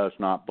does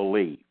not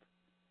believe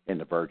in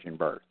the virgin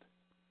birth.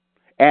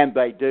 And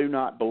they do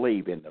not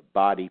believe in the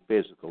body,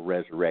 physical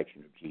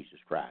resurrection of Jesus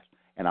Christ.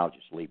 And I'll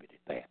just leave it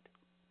at that.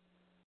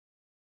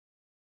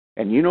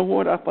 And you know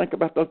what I think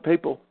about those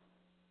people?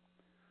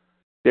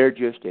 They're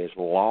just as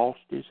lost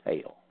as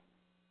hell.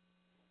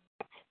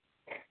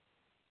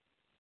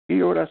 You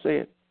hear what I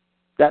said?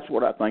 That's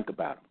what I think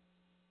about them.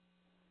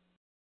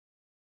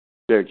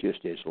 They're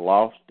just as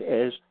lost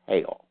as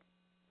hell.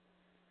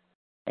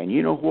 And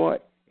you know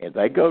what? If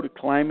they go to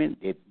claiming,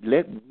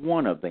 let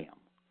one of them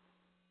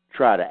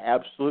try to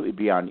absolutely,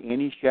 beyond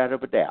any shadow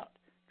of a doubt,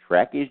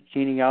 track his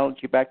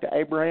genealogy back to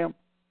Abraham.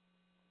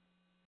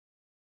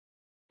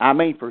 I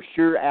mean, for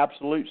sure,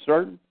 absolute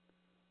certain.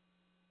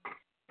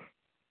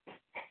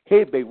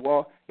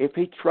 If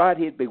he tried,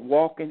 he'd be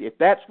walking. If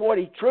that's what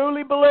he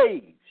truly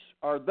believes,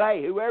 or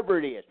they, whoever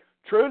it is,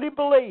 truly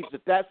believes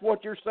that that's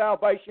what your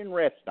salvation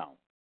rests on,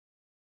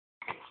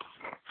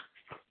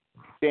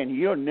 then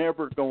you're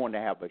never going to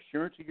have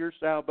assurance of your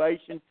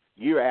salvation.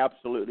 You're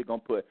absolutely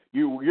going to put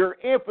your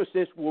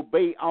emphasis will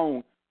be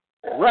on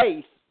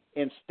grace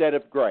instead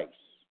of grace.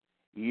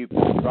 You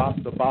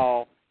drop the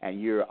ball and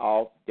you're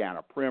off down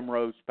a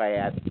primrose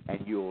path,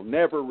 and you'll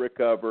never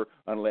recover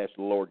unless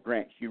the Lord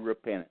grants you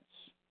repentance.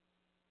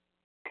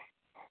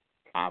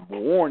 I'm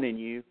warning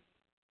you.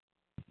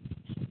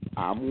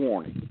 I'm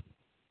warning.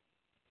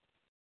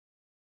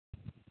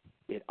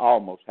 It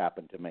almost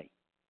happened to me.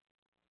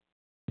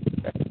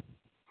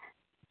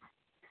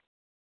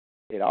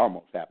 It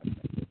almost happened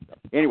to me.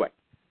 Anyway,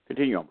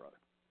 continue on, brother.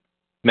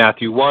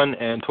 Matthew 1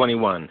 and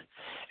 21.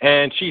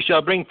 And she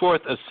shall bring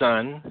forth a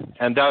son,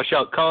 and thou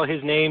shalt call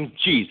his name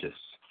Jesus,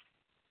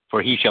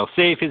 for he shall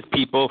save his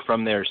people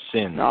from their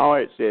sins. No,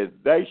 it says,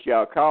 they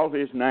shall call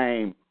his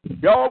name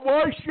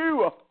Yahweh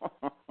Shua.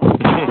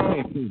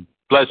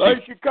 Bless you.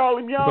 They should call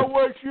him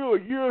Yahweh Shua.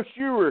 You're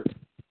sure.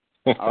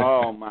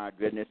 Oh, my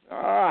goodness. Oh,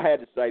 I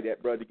had to say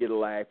that, brother, to get a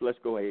laugh. Let's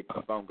go ahead.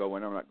 Keep on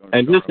going. I'm not going to.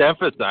 And just to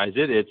emphasize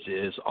it,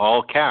 it's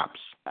all caps.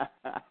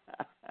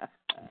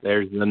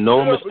 There's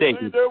no mistake.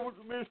 See, there was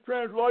a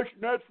mistranslation.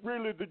 That's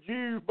really the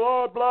Jews,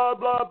 blah, blah,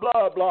 blah,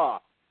 blah, blah.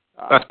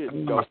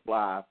 Just don't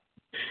fly.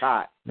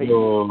 Tight.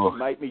 Oh.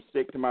 Make me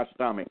sick to my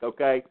stomach,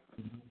 okay?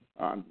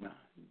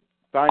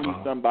 Find you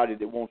somebody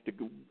that wants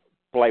to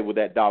play with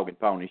that dog and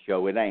pony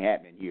show. It ain't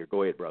happening here.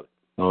 Go ahead, brother.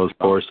 Those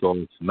poor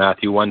souls.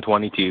 Matthew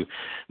 1:22.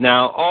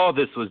 Now all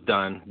this was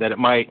done that it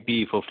might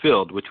be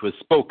fulfilled, which was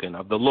spoken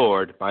of the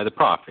Lord by the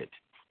prophet,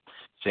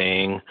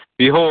 saying,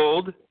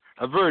 Behold,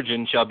 a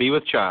virgin shall be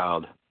with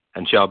child,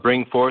 and shall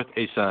bring forth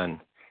a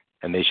son,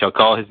 and they shall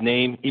call his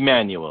name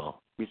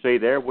Emmanuel. You see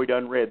there, we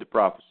done read the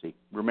prophecy.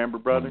 Remember,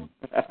 brother?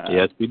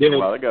 Yes, we did. A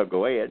while ago.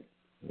 Go ahead.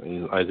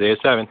 Isaiah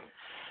 7.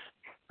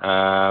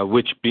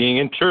 Which being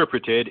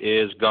interpreted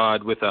is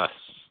God with us.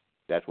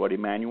 That's what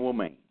Emmanuel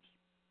means.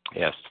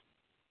 Yes.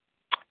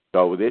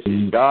 So this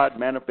is God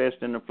manifest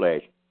in the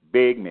flesh.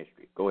 Big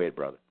mystery. Go ahead,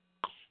 brother.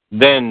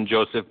 Then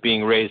Joseph,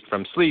 being raised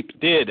from sleep,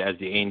 did as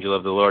the angel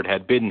of the Lord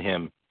had bidden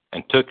him,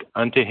 and took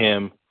unto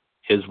him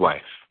his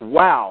wife.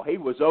 Wow, he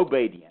was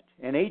obedient,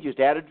 and he just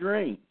had a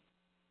dream.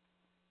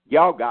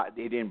 Y'all got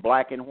it in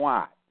black and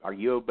white. Are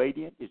you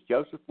obedient as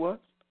Joseph was?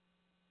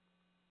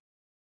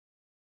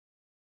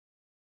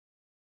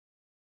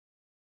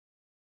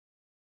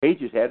 He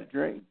just had a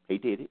dream. He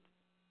did it.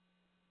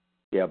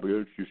 Yeah, but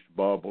it's just the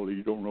Bible.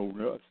 You don't know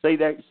nothing. See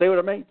that? See what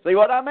I mean? See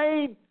what I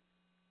mean?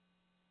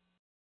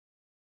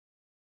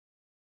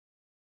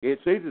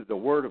 It's either the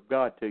Word of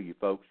God to you,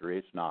 folks, or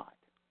it's not.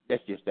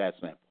 That's just that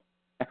simple.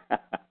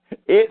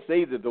 It's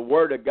either the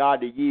Word of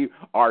God to you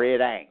or it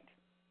ain't.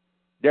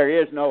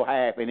 There is no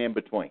half and in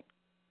between.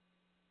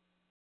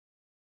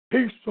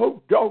 He's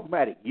so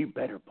dogmatic. You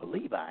better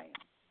believe I am.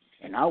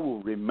 And I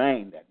will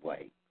remain that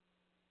way.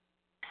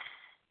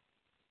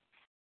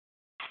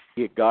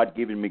 If God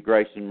given me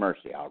grace and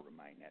mercy, I'll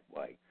remain that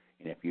way.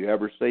 And if you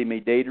ever see me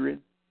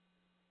teetering,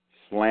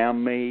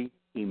 slam me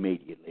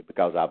immediately,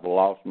 because I've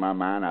lost my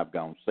mind. I've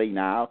gone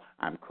senile.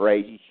 I'm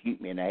crazy.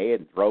 Shoot me in the head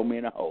and throw me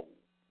in a hole.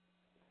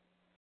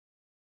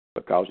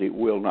 Because it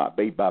will not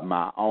be by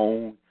my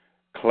own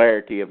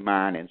clarity of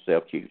mind and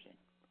self-choosing.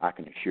 I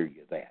can assure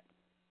you that.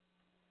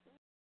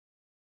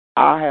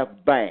 I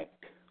have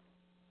banked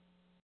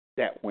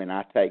that when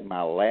I take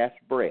my last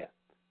breath,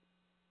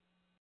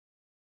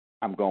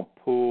 I'm going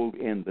to pull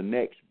in the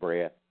next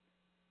breath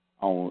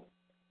on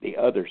the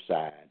other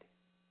side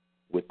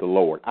with the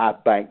Lord. I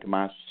banked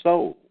my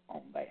soul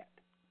on that.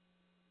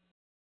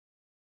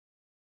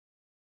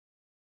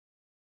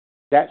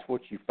 That's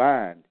what you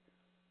find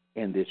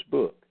in this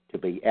book. To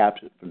be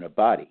absent from the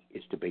body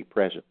is to be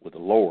present with the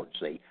Lord.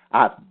 See,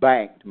 I've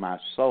banked my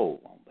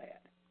soul on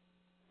that.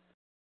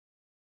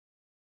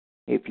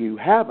 If you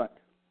haven't,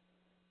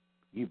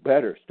 you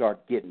better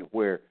start getting to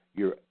where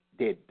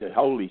the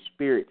Holy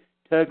Spirit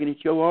tugging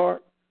at your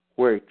heart,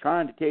 where He's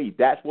trying to tell you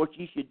that's what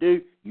you should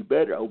do. You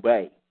better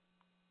obey.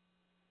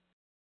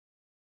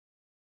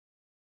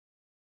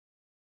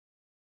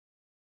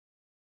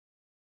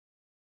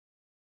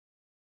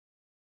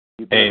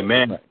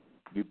 Amen.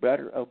 You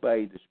better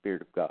obey the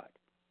Spirit of God.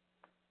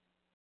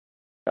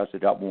 Because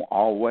it won't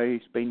always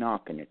be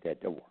knocking at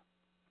that door.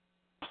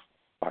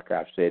 Like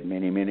I've said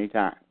many, many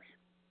times.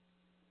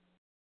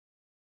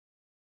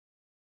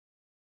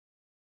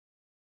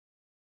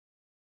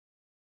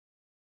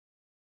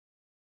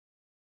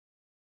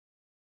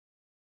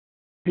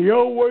 He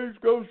always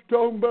goes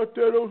talking about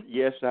that.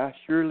 Yes, I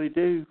surely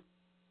do.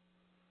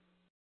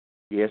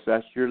 Yes, I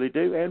surely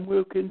do, and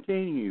will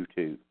continue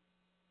to.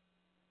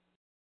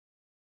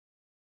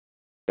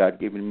 God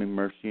giving me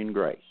mercy and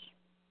grace.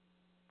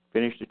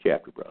 Finish the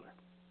chapter, brother.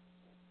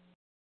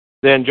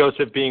 Then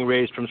Joseph, being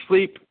raised from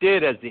sleep,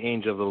 did as the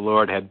angel of the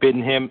Lord had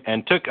bidden him,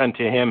 and took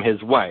unto him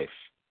his wife,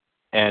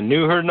 and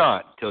knew her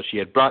not till she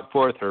had brought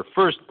forth her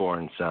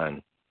firstborn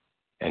son.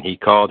 And he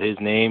called his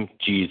name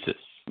Jesus.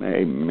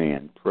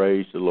 Amen.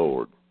 Praise the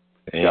Lord.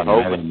 Amen.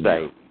 Jehovah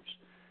saves.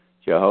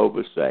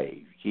 Jehovah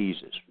saves.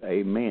 Jesus.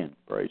 Amen.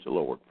 Praise the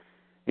Lord.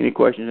 Any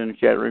questions in the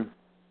chat room?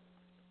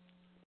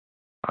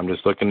 I'm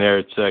just looking there.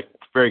 It's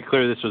very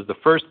clear this was the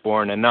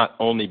firstborn and not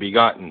only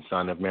begotten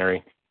son of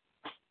Mary.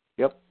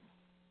 Yep.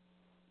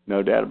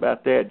 No doubt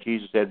about that.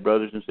 Jesus had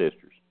brothers and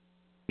sisters.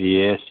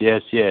 Yes,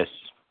 yes, yes.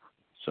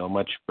 So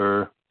much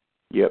for...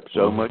 Yep,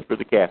 so much for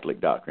the Catholic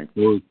doctrine.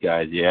 Those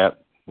guys,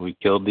 yep. We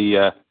killed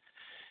the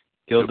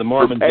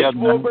Mormons.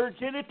 Perpetual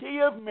virginity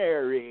of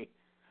Mary.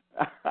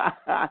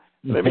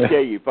 Let me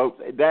tell you,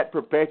 folks, that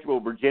perpetual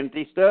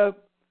virginity stuff,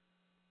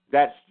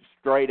 that's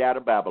straight out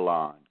of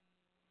Babylon.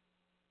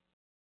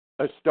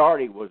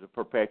 Astarte was a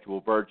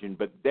perpetual virgin,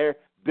 but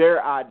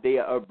their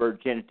idea of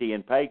virginity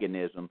and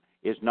paganism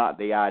is not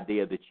the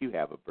idea that you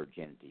have of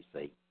virginity,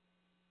 see?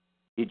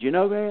 Did you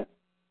know that?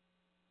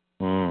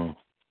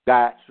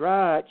 That's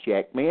right.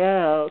 Check me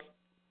out.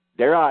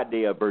 Their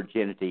idea of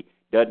virginity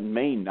doesn't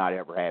mean not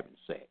ever having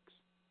sex.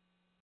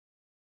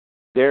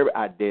 Their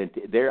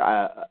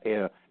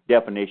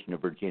definition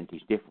of virginity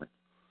is different.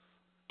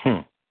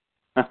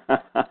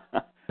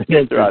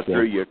 I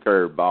threw you a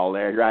curveball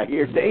there right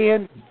here,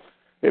 Dan.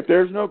 If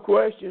there's no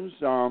questions,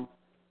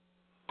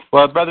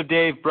 well, Brother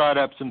Dave brought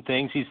up some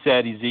things. He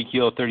said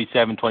Ezekiel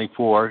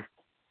 37:24.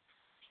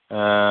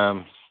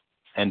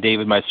 and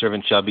David my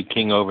servant shall be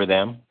king over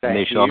them. Thank and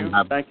they shall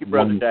have Thank you,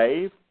 Brother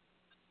Dave.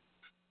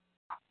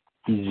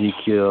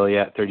 Ezekiel,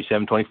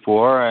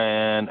 37:24,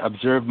 and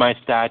observe my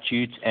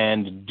statutes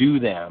and do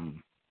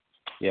them.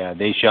 Yeah,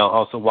 they shall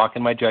also walk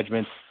in my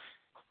judgments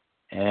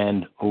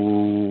and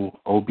and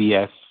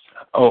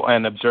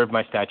observe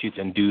my statutes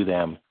and do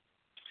them.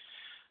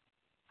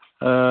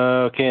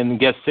 Okay, and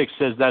guest 6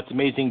 says, that's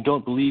amazing.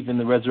 Don't believe in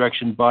the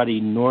resurrection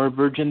body nor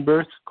virgin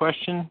birth?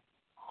 Question.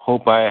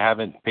 Hope I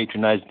haven't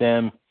patronized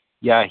them.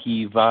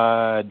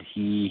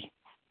 Yahivadi.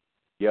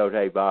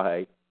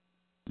 Yod-Heh-Vah-Heh.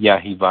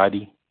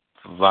 Yahivadi.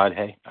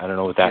 Vadhe. I don't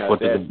know what that.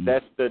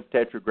 That's the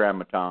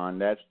Tetragrammaton.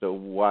 That's the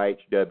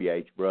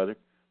YHWH, brother.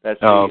 That's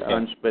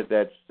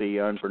that's the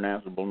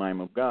unpronounceable name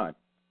of God.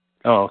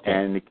 Oh, okay.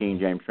 And the King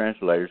James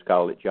translators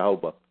call it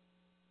Jehovah.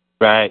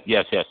 Right.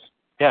 Yes.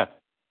 Yeah.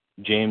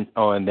 James.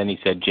 Oh, and then he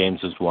said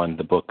James was one,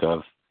 the book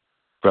of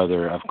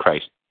brother of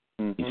Christ.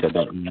 Mm-hmm. He said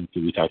that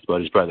we talked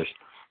about his brothers.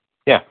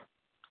 Yeah.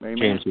 Amen.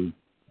 James is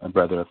a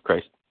brother of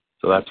Christ.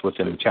 So that's what's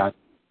in the chat.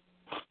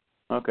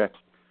 Okay.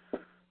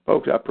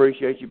 Folks, I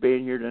appreciate you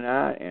being here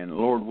tonight, and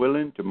Lord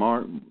willing,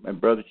 tomorrow, and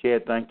Brother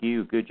Chad, thank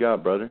you. Good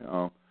job, brother.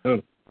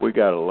 We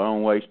got a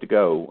long ways to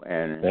go,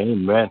 and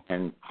amen.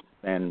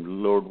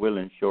 And Lord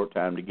willing, short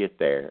time to get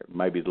there.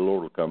 Maybe the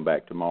Lord will come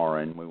back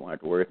tomorrow, and we won't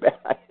have to worry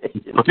about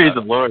it. Praise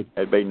the Lord.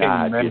 That'd be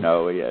nice,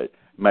 amen. Yeah,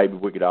 maybe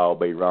we could all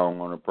be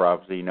wrong on a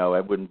prophecy.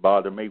 That wouldn't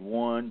bother me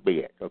one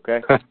bit,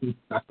 okay? Like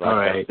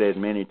I said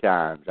many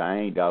times, I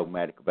ain't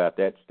dogmatic about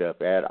that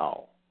stuff at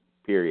all,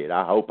 period.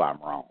 I hope I'm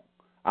wrong.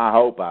 I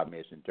hope I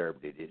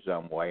misinterpreted it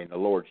some way, and the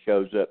Lord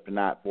shows up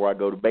tonight before I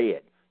go to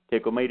bed.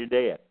 Tickle me to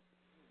death.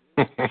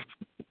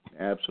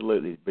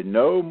 Absolutely. But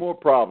no more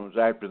problems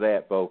after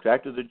that, folks.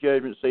 After the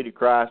judgment seat of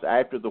Christ,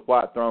 after the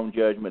white throne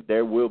judgment,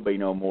 there will be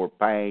no more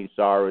pain,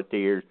 sorrow,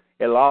 tears.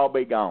 It'll all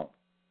be gone.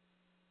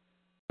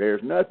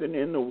 There's nothing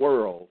in the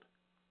world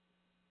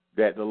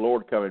that the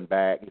Lord coming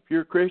back. If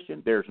you're a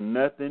Christian, there's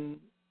nothing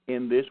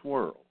in this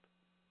world.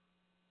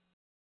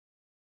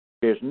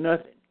 There's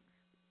nothing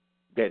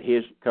that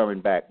his coming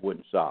back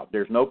wouldn't solve.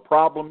 There's no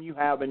problem you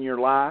have in your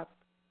life.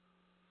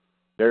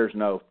 There's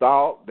no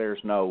thought.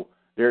 There's no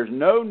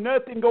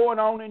nothing going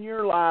on in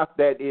your life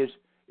that is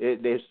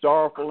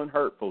sorrowful and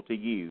hurtful to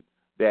you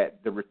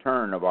that the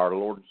return of our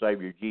Lord and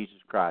Savior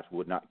Jesus Christ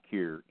would not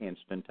cure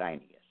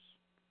instantaneous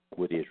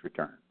with his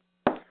return.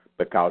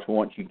 Because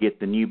once you get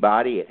the new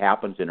body, it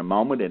happens in a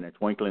moment, in a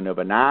twinkling of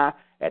an eye,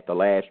 at the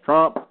last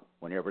trump,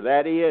 whenever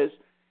that is,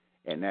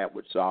 and that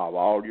would solve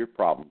all your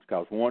problems.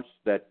 Because once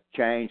that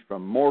change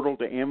from mortal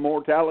to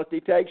immortality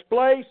takes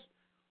place,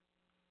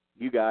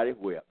 you got it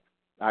whipped.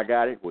 I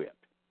got it whipped.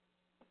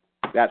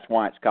 That's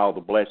why it's called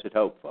the Blessed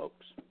Hope,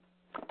 folks.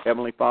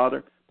 Heavenly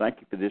Father,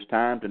 thank you for this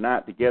time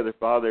tonight together,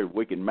 Father.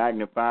 We can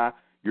magnify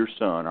your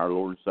Son, our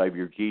Lord and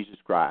Savior, Jesus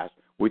Christ.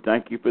 We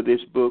thank you for this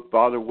book,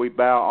 Father. We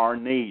bow our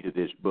knee to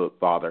this book,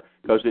 Father,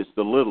 because it's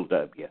the little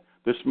W,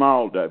 the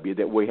small W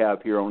that we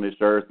have here on this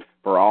earth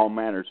for all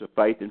manners of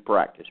faith and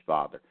practice,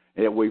 Father.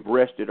 And that we've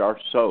rested our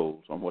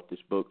souls on what this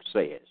book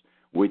says.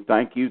 We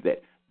thank you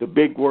that the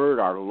big word,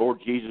 our Lord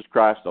Jesus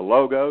Christ, the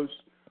Logos,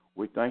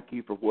 we thank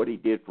you for what he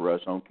did for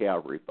us on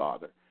Calvary,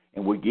 Father.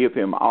 And we give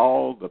him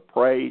all the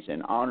praise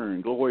and honor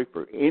and glory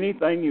for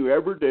anything you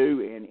ever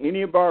do in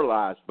any of our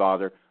lives,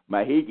 Father.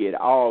 May he get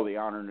all the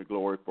honor and the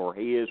glory, for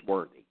he is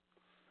worthy.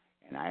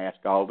 And I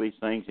ask all these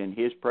things in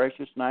his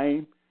precious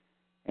name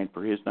and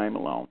for his name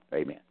alone.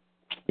 Amen.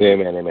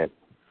 Amen, amen.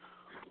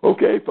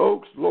 Okay,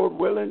 folks, Lord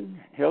willing,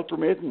 health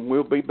permitting,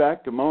 we'll be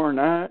back tomorrow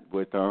night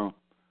with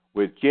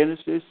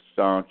Genesis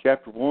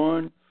chapter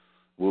 1.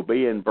 We'll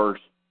be in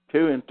verse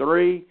 2 and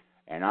 3,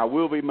 and I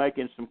will be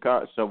making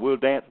so we'll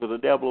dance with the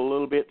devil a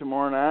little bit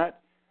tomorrow night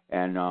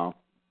and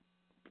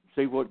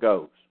see what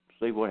goes,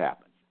 see what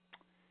happens.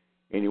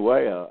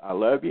 Anyway, I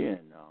love you and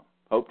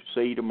hope to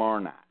see you tomorrow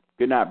night.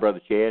 Good night,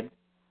 Brother Chad.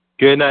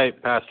 Good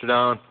night, Pastor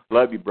Don.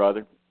 Love you,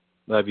 brother.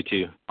 Love you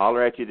too.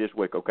 Holler at you this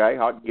week, okay?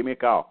 Give me a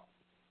call.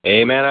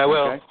 Amen, I will.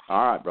 Okay?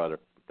 All right, brother.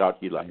 Talk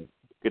to you later.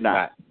 Good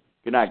night. Bye.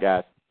 Good night,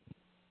 guys.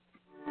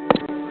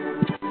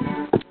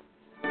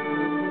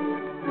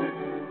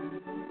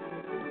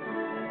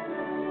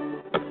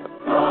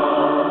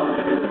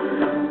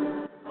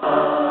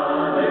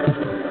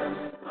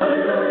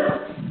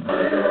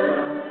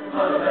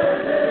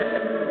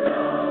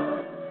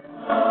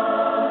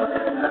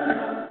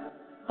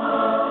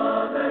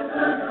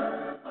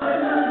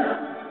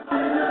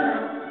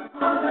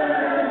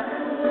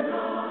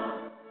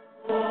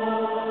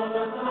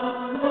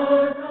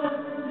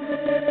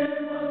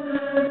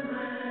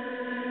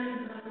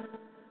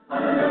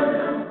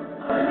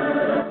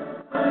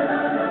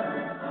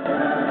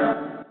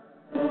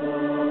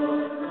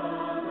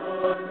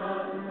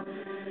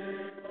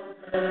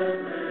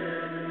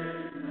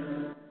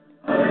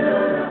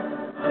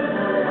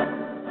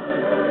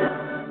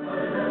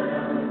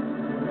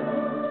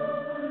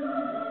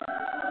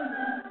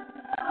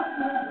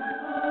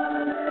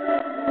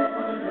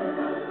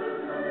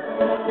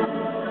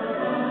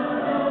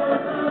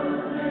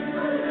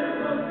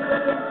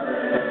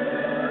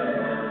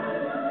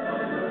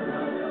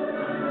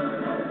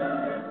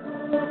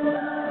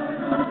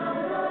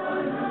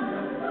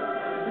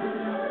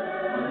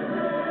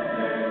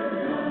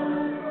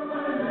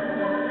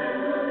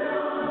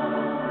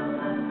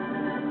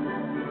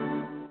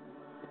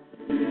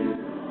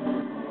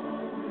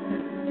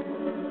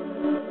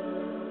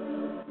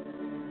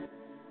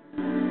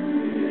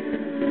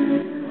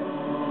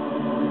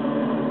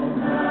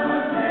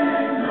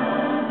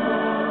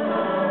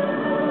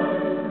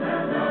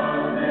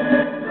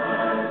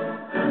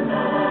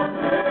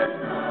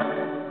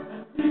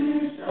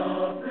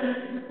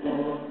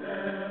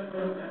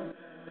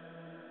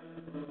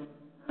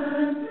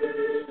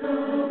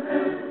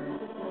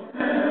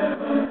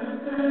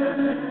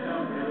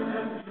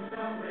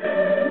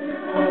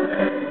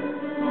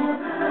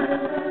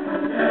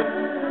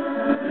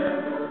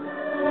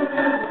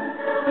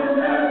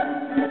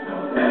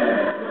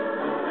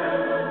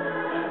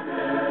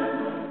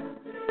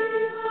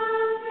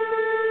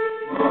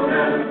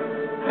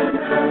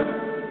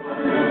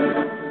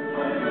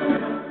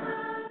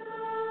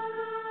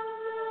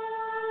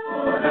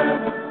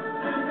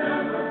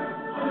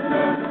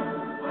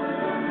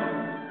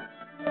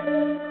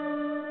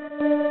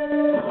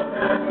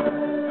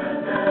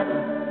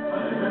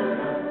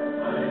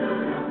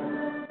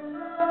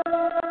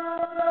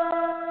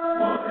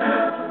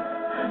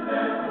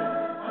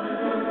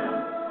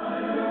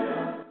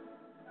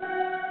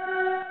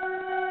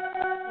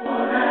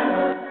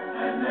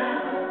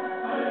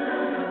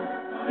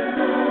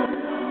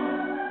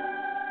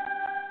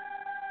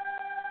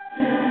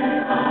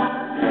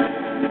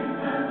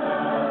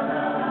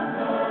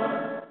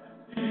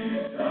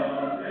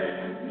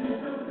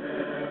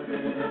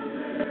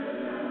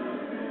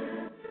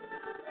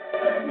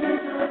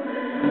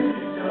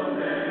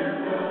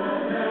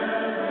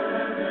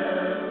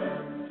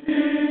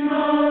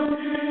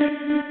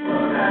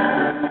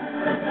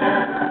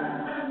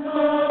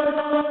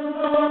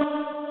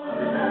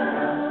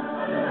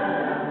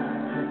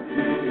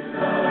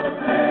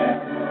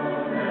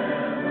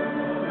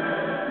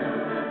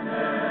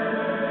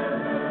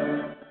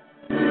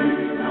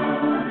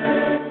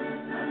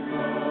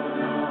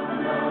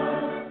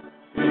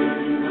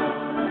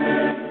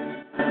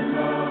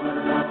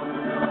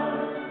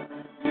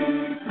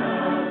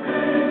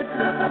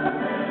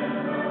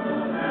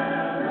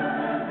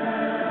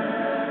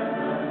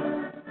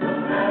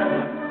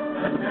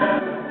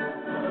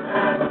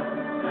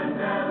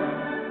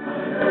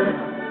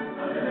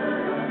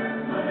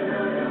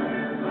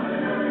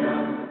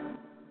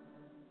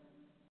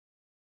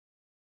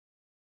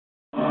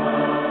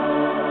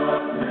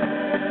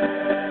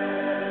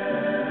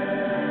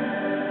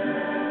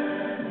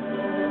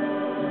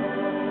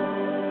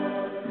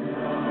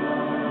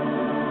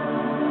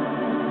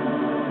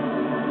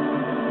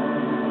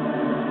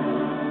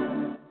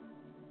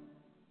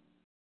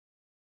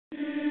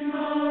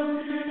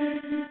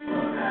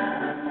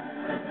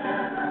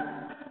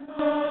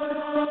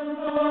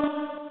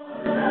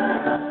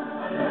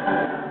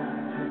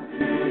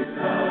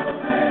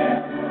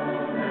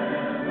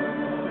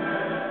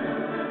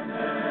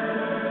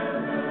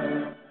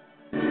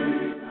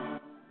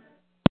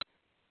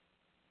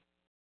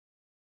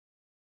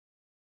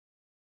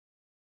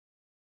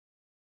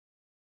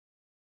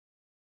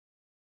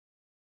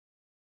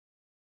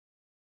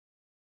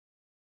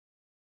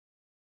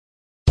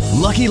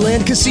 Lucky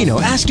Land Casino,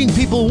 asking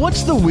people,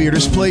 what's the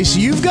weirdest place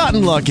you've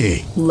gotten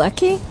lucky?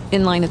 Lucky?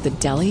 In line at the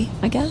deli,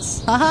 I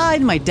guess? Aha,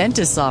 in my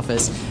dentist's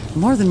office.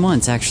 More than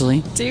once,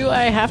 actually. Do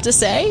I have to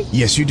say?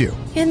 Yes, you do.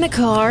 In the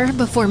car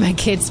before my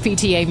kids'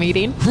 PTA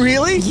meeting.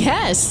 Really?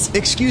 Yes.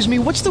 Excuse me,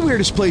 what's the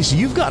weirdest place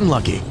you've gotten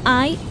lucky?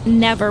 I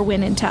never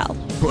win and tell.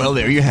 Well,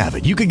 there you have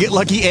it. You can get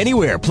lucky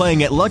anywhere,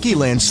 playing at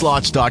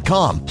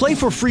LuckyLandSlots.com. Play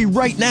for free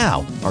right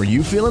now. Are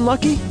you feeling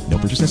lucky? No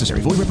purchase necessary.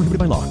 Void where prohibited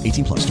by law.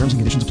 18+. Terms and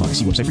conditions apply.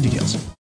 See website for details.